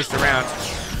gets pushed around.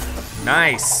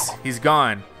 Nice, he's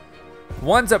gone.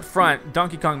 One's up front.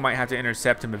 Donkey Kong might have to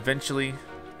intercept him eventually.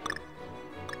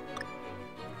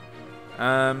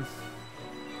 I'm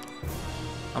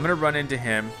gonna run into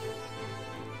him.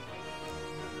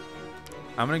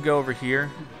 I'm gonna go over here.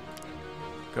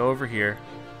 Go over here.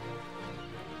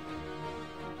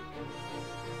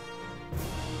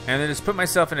 And then just put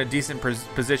myself in a decent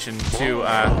position to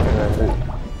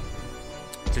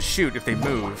shoot if they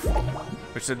move.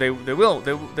 Which they will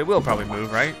probably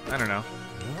move, right? I don't know.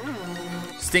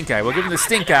 Stink eye. We'll give him the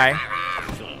stink eye.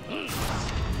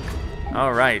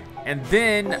 All right, and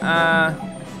then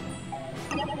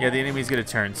yeah, the enemy's gonna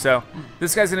turn. So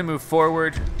this guy's gonna move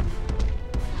forward.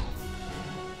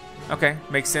 Okay,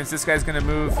 makes sense. This guy's gonna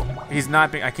move. He's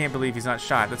not. I can't believe he's not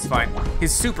shot. That's fine.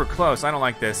 He's super close. I don't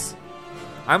like this.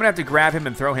 I'm gonna have to grab him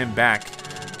and throw him back.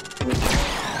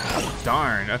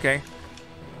 Darn. Okay.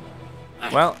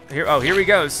 Well, here. Oh, here he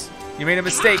goes. You made a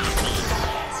mistake.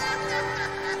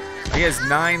 He has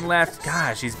 9 left.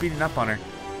 Gosh, he's beating up on her.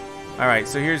 All right.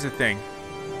 So here's the thing.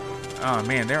 Oh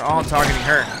man, they're all targeting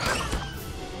her.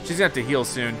 She's gonna have to heal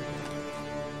soon.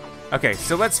 Okay,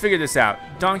 so let's figure this out.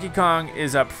 Donkey Kong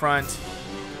is up front.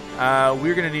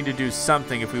 We're gonna need to do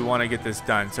something if we want to get this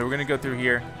done. So we're gonna go through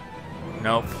here.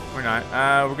 Nope, we're not.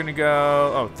 We're gonna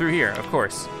go, oh, through here, of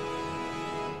course.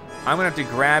 I'm gonna have to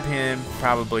grab him,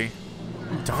 probably.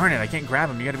 Darn it, I can't grab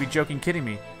him. You gotta be joking, kidding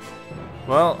me.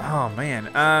 Well, oh man.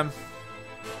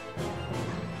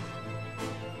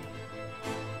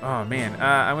 Oh man,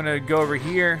 I'm gonna go over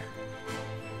here.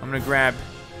 I'm gonna grab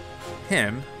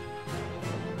him.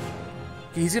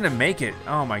 He's gonna make it.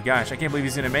 Oh my gosh, I can't believe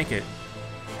he's gonna make it.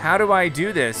 How do I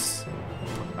do this?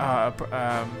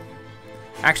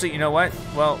 Actually, you know what?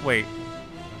 Well, wait.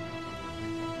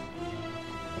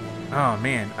 Oh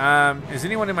man, is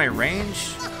anyone in my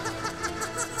range?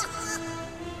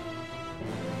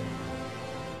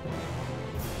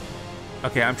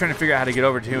 Okay, I'm trying to figure out how to get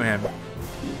over to him.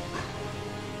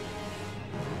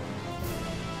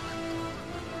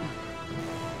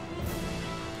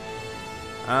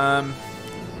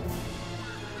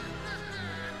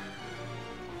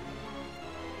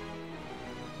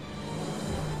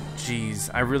 Jeez,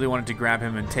 I really wanted to grab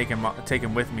him and take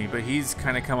him with me, but he's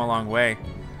kind of come a long way.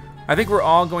 I think we're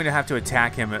all going to have to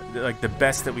attack him at, like, the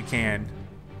best that we can.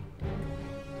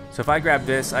 So if I grab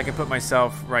this, I can put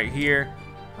myself right here,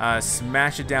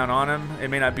 smash it down on him. It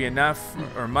may not be enough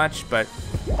or much, but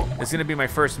it's going to be my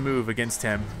first move against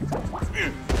him.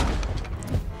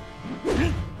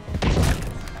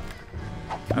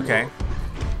 Okay.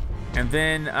 And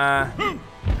then,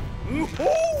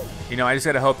 you know, I just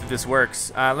gotta hope that this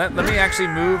works. Let me actually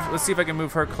move. Let's see if I can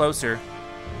move her closer.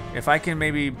 If I can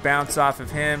maybe bounce off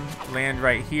of him, land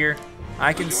right here.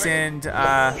 I can send,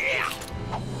 I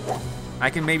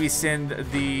can maybe send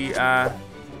the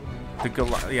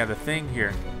thing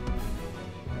here.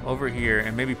 Over here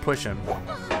and maybe push him.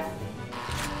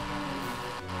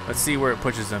 Let's see where it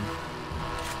pushes him.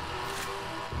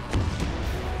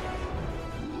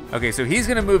 Okay, so he's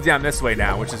gonna move down this way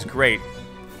now, which is great.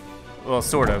 Well,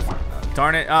 sort of.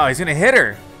 Darn it. Oh, he's gonna hit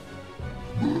her.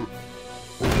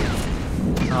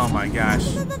 Oh my gosh.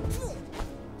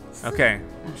 Okay,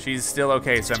 she's still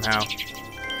okay somehow.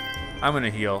 I'm gonna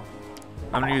heal.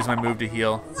 I'm gonna use my move to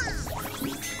heal.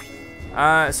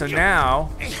 So now,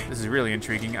 this is really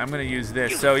intriguing. I'm gonna use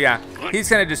this. So yeah, he's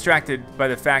kind of distracted by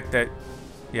the fact that,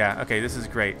 yeah, okay, this is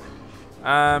great.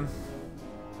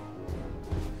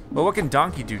 Well, what can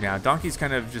Donkey do now? Donkey's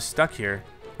kind of just stuck here.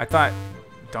 I thought,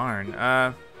 darn.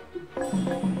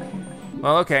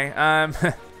 Well, okay.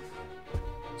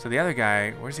 So the other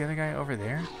guy, where's the other guy? Over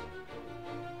there?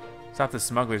 Stop the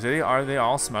smugglers. Are they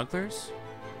all smugglers?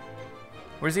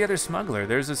 Where's the other smuggler?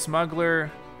 There's a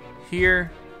smuggler here.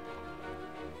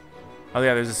 Oh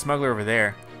yeah, there's a smuggler over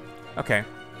there. Okay.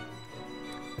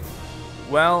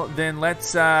 Well, then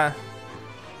let's,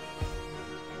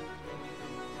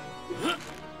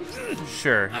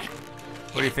 sure.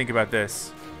 What do you think about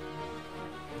this?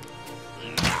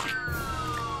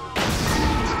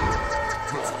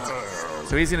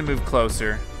 So he's gonna move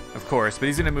closer, of course, but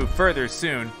he's gonna move further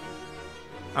soon.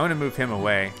 I'm gonna move him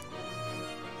away.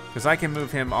 Because I can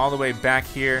move him all the way back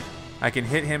here. I can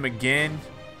hit him again.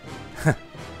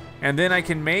 And then I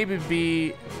can maybe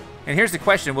be... And here's the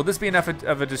question, will this be enough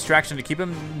of a distraction to keep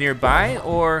him nearby?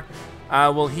 Or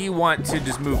will he want to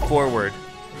just move forward?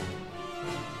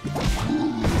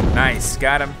 Nice,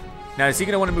 got him. Now, is he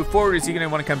gonna wanna move forward or is he gonna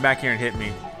wanna come back here and hit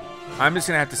me? I'm just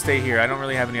gonna have to stay here. I don't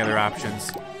really have any other options.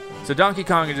 So Donkey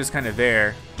Kong is just kind of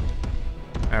there.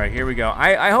 All right, here we go.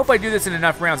 I hope I do this in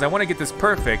enough rounds. I want to get this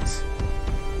perfect.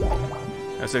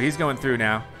 Oh, so he's going through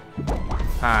now.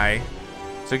 Hi.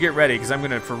 So get ready, because I'm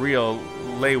gonna, for real,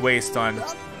 lay waste on...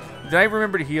 Did I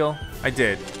remember to heal? I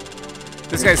did.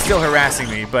 This guy's still harassing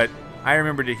me, but I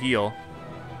remember to heal.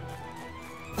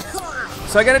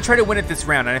 So I gotta try to win it this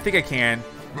round, and I think I can.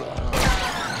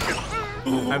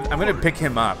 I'm gonna pick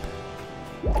him up.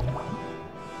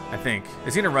 I think.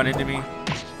 Is he gonna run into me?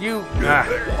 You,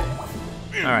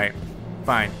 All right,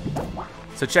 fine.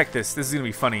 So check this. This is gonna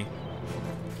be funny.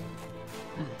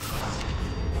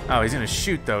 Oh, he's gonna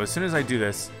shoot though as soon as I do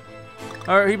this.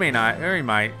 Or he may not, or he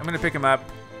might. I'm gonna pick him up.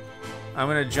 I'm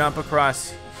gonna jump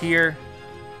across here.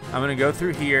 I'm gonna go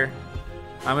through here.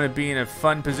 I'm gonna be in a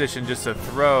fun position just to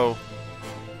throw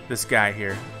this guy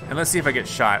here. And let's see if I get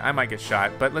shot. I might get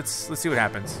shot, but let's see what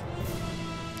happens.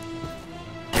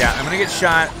 Yeah, I'm gonna get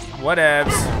shot.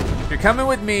 Whatevs. You're coming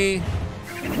with me.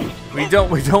 We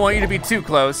don't want you to be too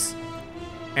close.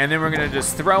 And then we're gonna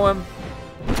just throw him.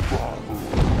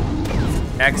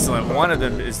 Excellent. One of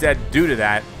them is dead due to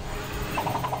that.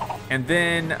 And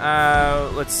then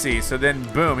let's see. So then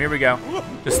boom, here we go.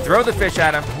 Just throw the fish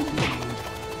at him.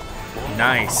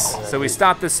 Nice. So we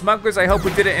stopped the smugglers. I hope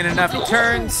we did it in enough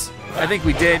turns. I think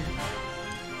we did.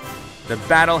 The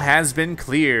battle has been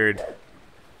cleared.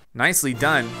 Nicely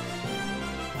done.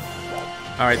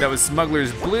 All right, that was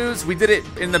Smuggler's Blues. We did it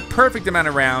in the perfect amount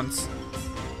of rounds.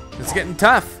 It's getting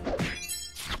tough.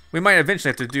 We might eventually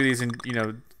have to do these and, you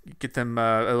know, get them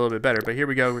a little bit better. But here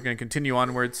we go. We're going to continue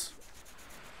onwards.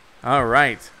 All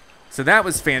right. So that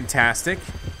was fantastic.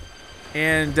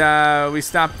 And we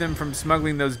stopped them from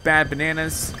smuggling those bad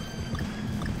bananas.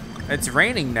 It's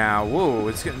raining now. Whoa,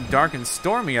 it's getting dark and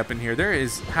stormy up in here. There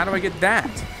is, how do I get that?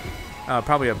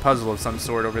 Probably a puzzle of some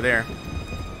sort over there.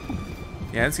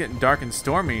 Yeah, it's getting dark and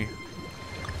stormy.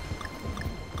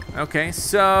 Okay,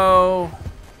 so...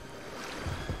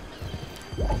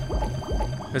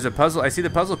 There's a puzzle. I see the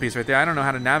puzzle piece right there. I don't know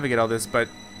how to navigate all this, but...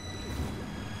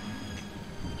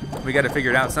 we got to figure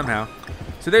it out somehow.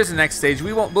 So there's the next stage.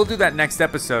 We'll do that next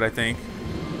episode, I think.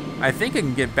 I think I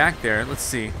can get back there. Let's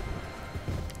see.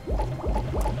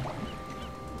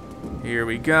 Here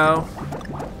we go.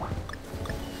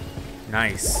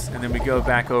 Nice. And then we go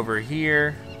back over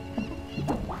here.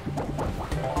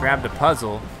 Grab the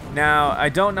puzzle. Now, I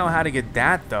don't know how to get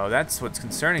that, though. That's what's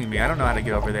concerning me. I don't know how to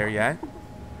get over there yet.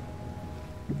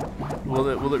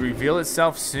 Will it reveal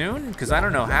itself soon? Because I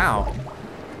don't know how.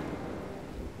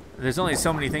 There's only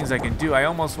so many things I can do. I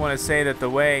almost want to say that the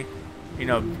way, you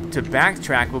know, to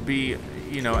backtrack will be,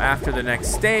 you know, after the next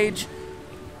stage.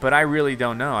 But I really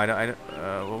don't know.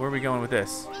 Well, where are we going with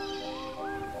this?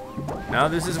 No,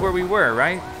 this is where we were,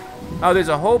 right? Oh, there's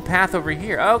a whole path over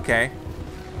here. Okay.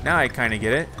 Now I kind of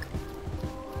get it.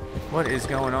 What is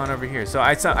going on over here? So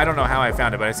I don't know how I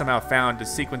found it, but I somehow found a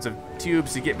sequence of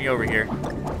tubes to get me over here.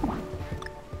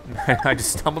 I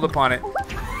just stumbled upon it.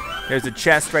 There's a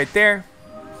chest right there.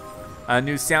 A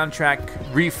new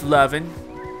soundtrack, Reef Lovin'.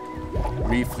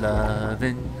 Reef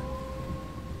Lovin'.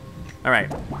 All right.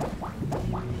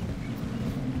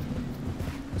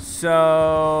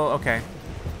 So, okay.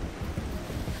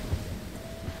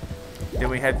 Then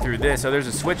we head through this. Oh, there's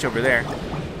a switch over there.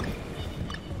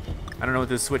 I don't know what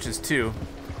this switch is to.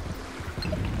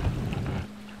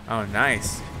 Oh,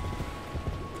 nice.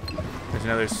 There's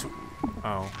another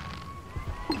oh.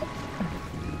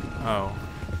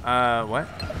 Oh. What?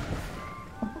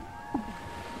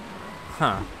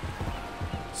 Huh.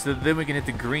 So then we can hit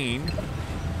the green.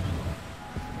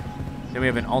 Then we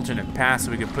have an alternate path,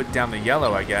 so we can put down the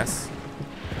yellow, I guess.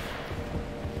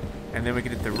 And then we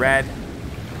can hit the red.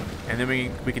 And then we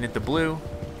can hit the blue.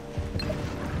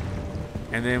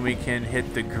 And then we can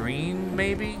hit the green,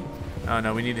 maybe? Oh,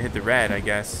 no, we need to hit the red, I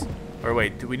guess. Or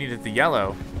wait, do we need to hit the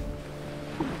yellow?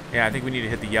 Yeah, I think we need to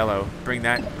hit the yellow. Bring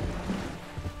that.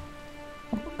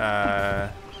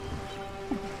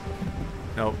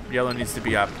 Nope, yellow needs to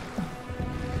be up.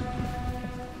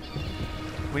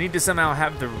 We need to somehow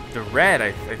have the red,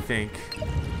 I think.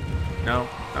 No,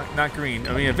 not green.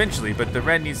 I mean, eventually, but the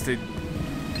red needs to...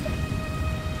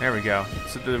 There we go.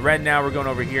 So the red now, we're going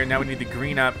over here. Now we need the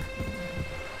green up.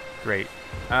 Great.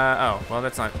 Oh, well,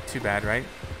 that's not too bad, right?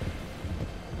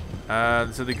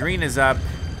 So the green is up.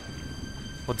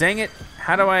 Well, dang it.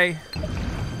 How do I...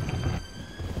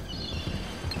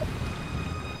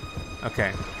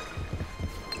 Okay.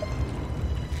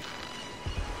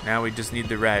 Now we just need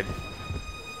the red.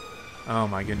 Oh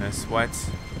my goodness, what?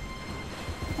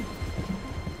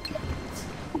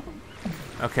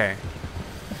 Okay.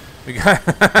 We got...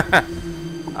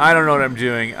 I don't know what I'm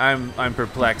doing. I'm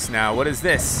perplexed now. What is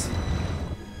this?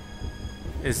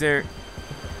 Is there...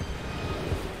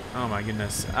 Oh my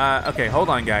goodness. Okay, hold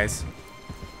on, guys.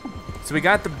 So we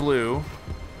got the blue.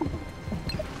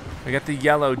 We got the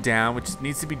yellow down, which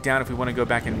needs to be down if we want to go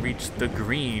back and reach the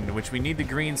green, which we need the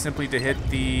green simply to hit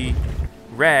the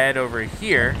red over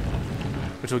here,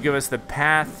 which will give us the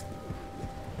path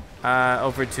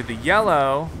over to the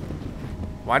yellow.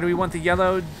 Why do we want the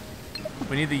yellow?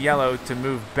 We need the yellow to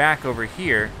move back over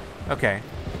here. Okay.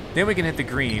 Then we can hit the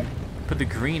green, put the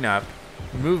green up,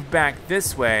 move back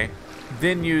this way,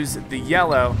 then use the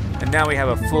yellow, and now we have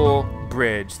a full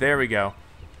bridge. There we go.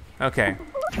 Okay.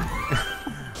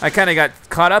 I kind of got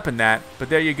caught up in that, but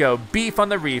there you go. Beef on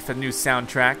the Reef, a new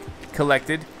soundtrack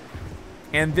collected.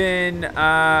 And then,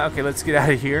 okay, let's get out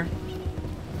of here.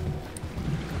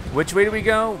 Which way do we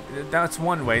go? That's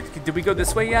one way. Did we go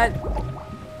this way yet?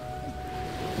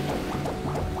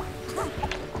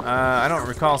 I don't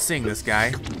recall seeing this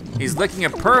guy. He's licking a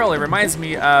pearl. It reminds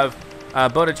me of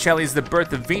Botticelli's The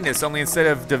Birth of Venus, only instead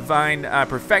of divine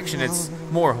perfection, it's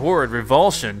more horrid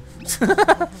revulsion.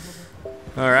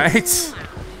 All right.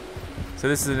 So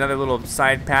this is another little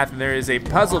side path, and there is a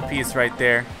puzzle piece right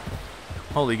there.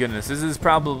 Holy goodness, this is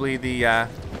probably the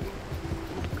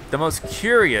most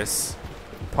curious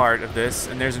part of this.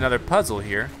 And there's another puzzle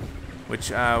here, which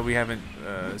we haven't,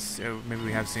 maybe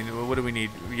we have seen it. Well, what do we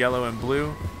need? Yellow and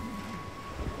blue?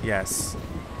 Yes.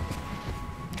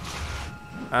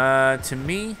 To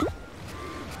me,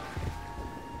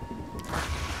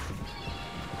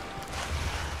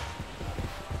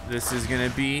 this is gonna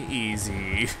be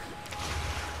easy.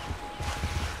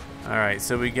 All right,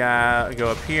 so we got, go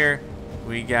up here.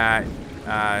 We got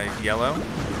yellow.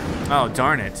 Oh,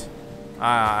 darn it.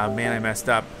 Ah, man, I messed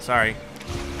up. Sorry.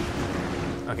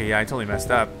 Okay, yeah, I totally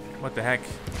messed up. What the heck?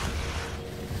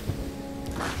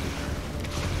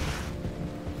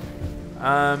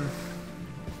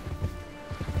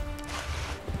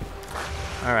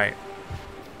 All right.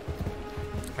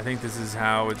 I think this is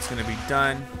how it's gonna be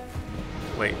done.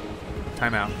 Wait,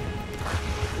 time out.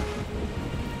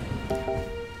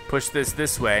 Push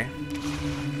this way.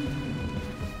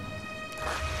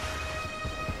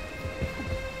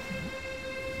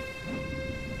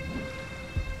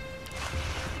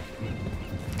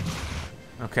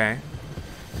 Okay.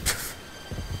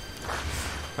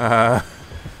 Okay,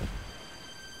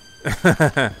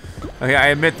 I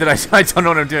admit that I don't know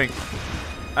what I'm doing.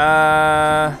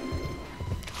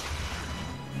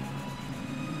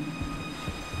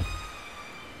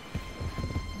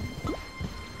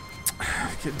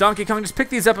 Donkey Kong, just pick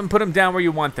these up and put them down where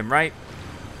you want them, right?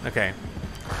 Okay.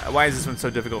 Why is this one so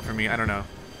difficult for me? I don't know.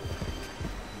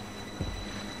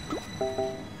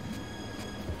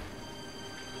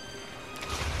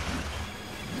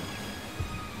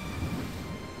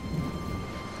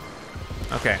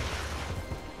 Okay.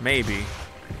 Maybe.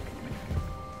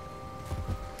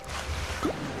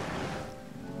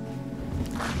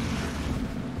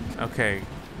 Okay.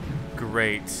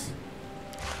 Great.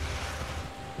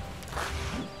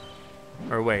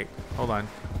 Or wait, hold on.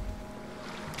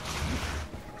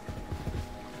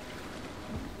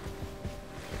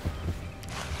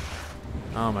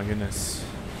 Oh my goodness.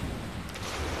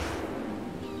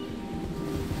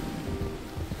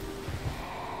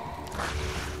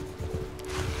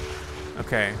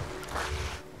 Okay.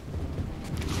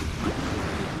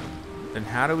 Then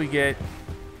how do we get...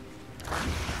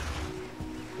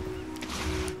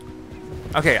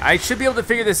 Okay, I should be able to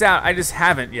figure this out. I just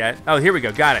haven't yet. Oh, here we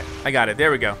go. Got it. I got it.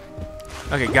 There we go.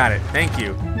 Okay, got it. Thank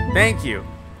you. Thank you.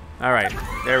 All right,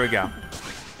 there we go.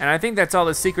 And I think that's all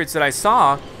the secrets that I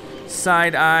saw.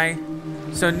 Side eye.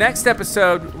 So next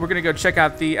episode, we're gonna go check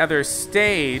out the other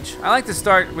stage. I like to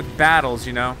start with battles,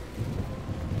 you know.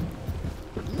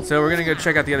 So we're gonna go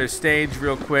check out the other stage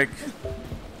real quick.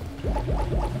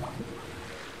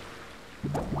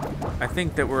 I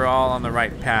think that we're all on the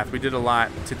right path. We did a lot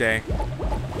today.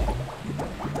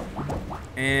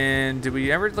 And did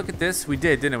we ever look at this? We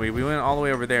did, didn't we? We went all the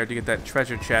way over there to get that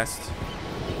treasure chest.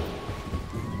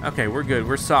 Okay, we're good.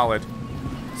 We're solid.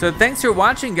 So thanks for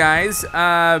watching, guys.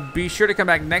 Be sure to come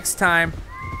back next time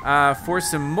for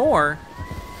some more.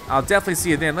 I'll definitely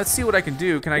see you then. Let's see what I can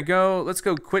do. Can I go? Let's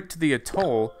go quit to the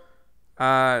atoll.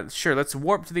 Sure, let's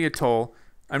warp to the atoll.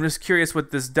 I'm just curious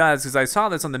what this does, because I saw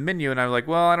this on the menu, and I was like,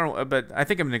 well, I don't know, but I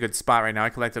think I'm in a good spot right now. I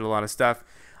collected a lot of stuff.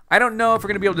 I don't know if we're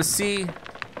going to be able to see...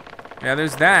 Yeah,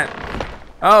 there's that.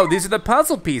 Oh, these are the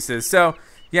puzzle pieces. So,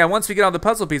 yeah, once we get all the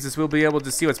puzzle pieces, we'll be able to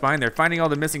see what's behind there. Finding all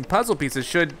the missing puzzle pieces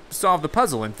should solve the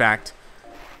puzzle, in fact.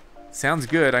 Sounds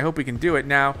good. I hope we can do it.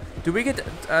 Now, do we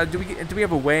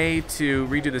have a way to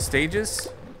redo the stages?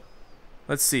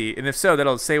 Let's see. And if so,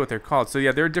 that'll say what they're called. So,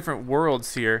 yeah, there are different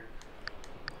worlds here.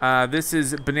 This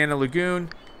is Banana Lagoon.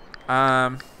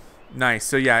 Nice.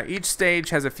 So, yeah, each stage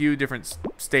has a few different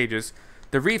stages.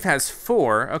 The Reef has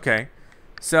 4. Okay.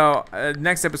 So,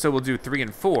 next episode we'll do 3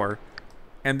 and 4.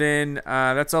 And then,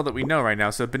 that's all that we know right now.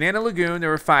 So, Banana Lagoon,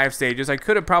 there were 5 stages. I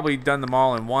could have probably done them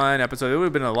all in one episode. It would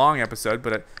have been a long episode,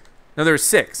 but... no, there were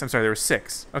 6. I'm sorry, there were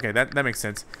 6. Okay, that makes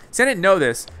sense. See, I didn't know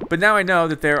this, but now I know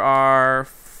that there are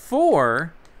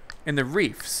 4 in the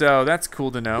Reef. So, that's cool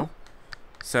to know.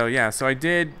 So, yeah, so I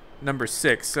did number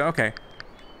 6. So, okay.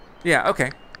 Yeah,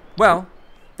 okay. Well,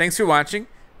 thanks for watching.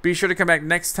 Be sure to come back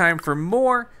next time for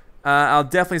more. I'll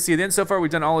definitely see you then. So far,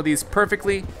 we've done all of these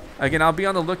perfectly. Again, I'll be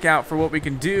on the lookout for what we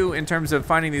can do in terms of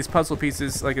finding these puzzle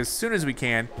pieces, like, as soon as we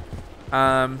can.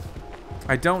 I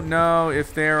don't know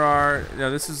if there are...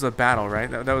 No, this is a battle, right?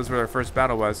 That was where our first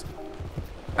battle was.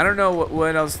 I don't know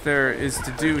what else there is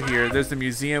to do here. There's the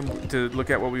museum to look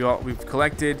at what we've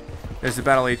collected. There's the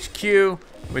Battle HQ,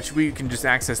 which we can just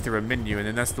access through a menu, and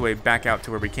then that's the way back out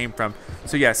to where we came from.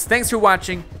 So yes, thanks for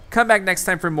watching. Come back next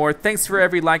time for more. Thanks for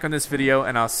every like on this video,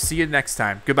 and I'll see you next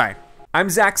time. Goodbye. I'm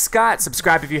Zack Scott.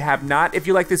 Subscribe if you have not. If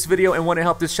you like this video and want to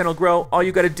help this channel grow, all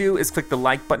you gotta do is click the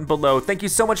like button below. Thank you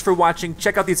so much for watching.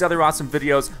 Check out these other awesome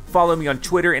videos. Follow me on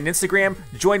Twitter and Instagram.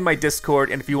 Join my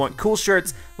Discord, and if you want cool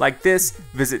shirts like this,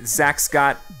 visit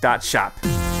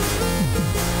ZackScott.shop.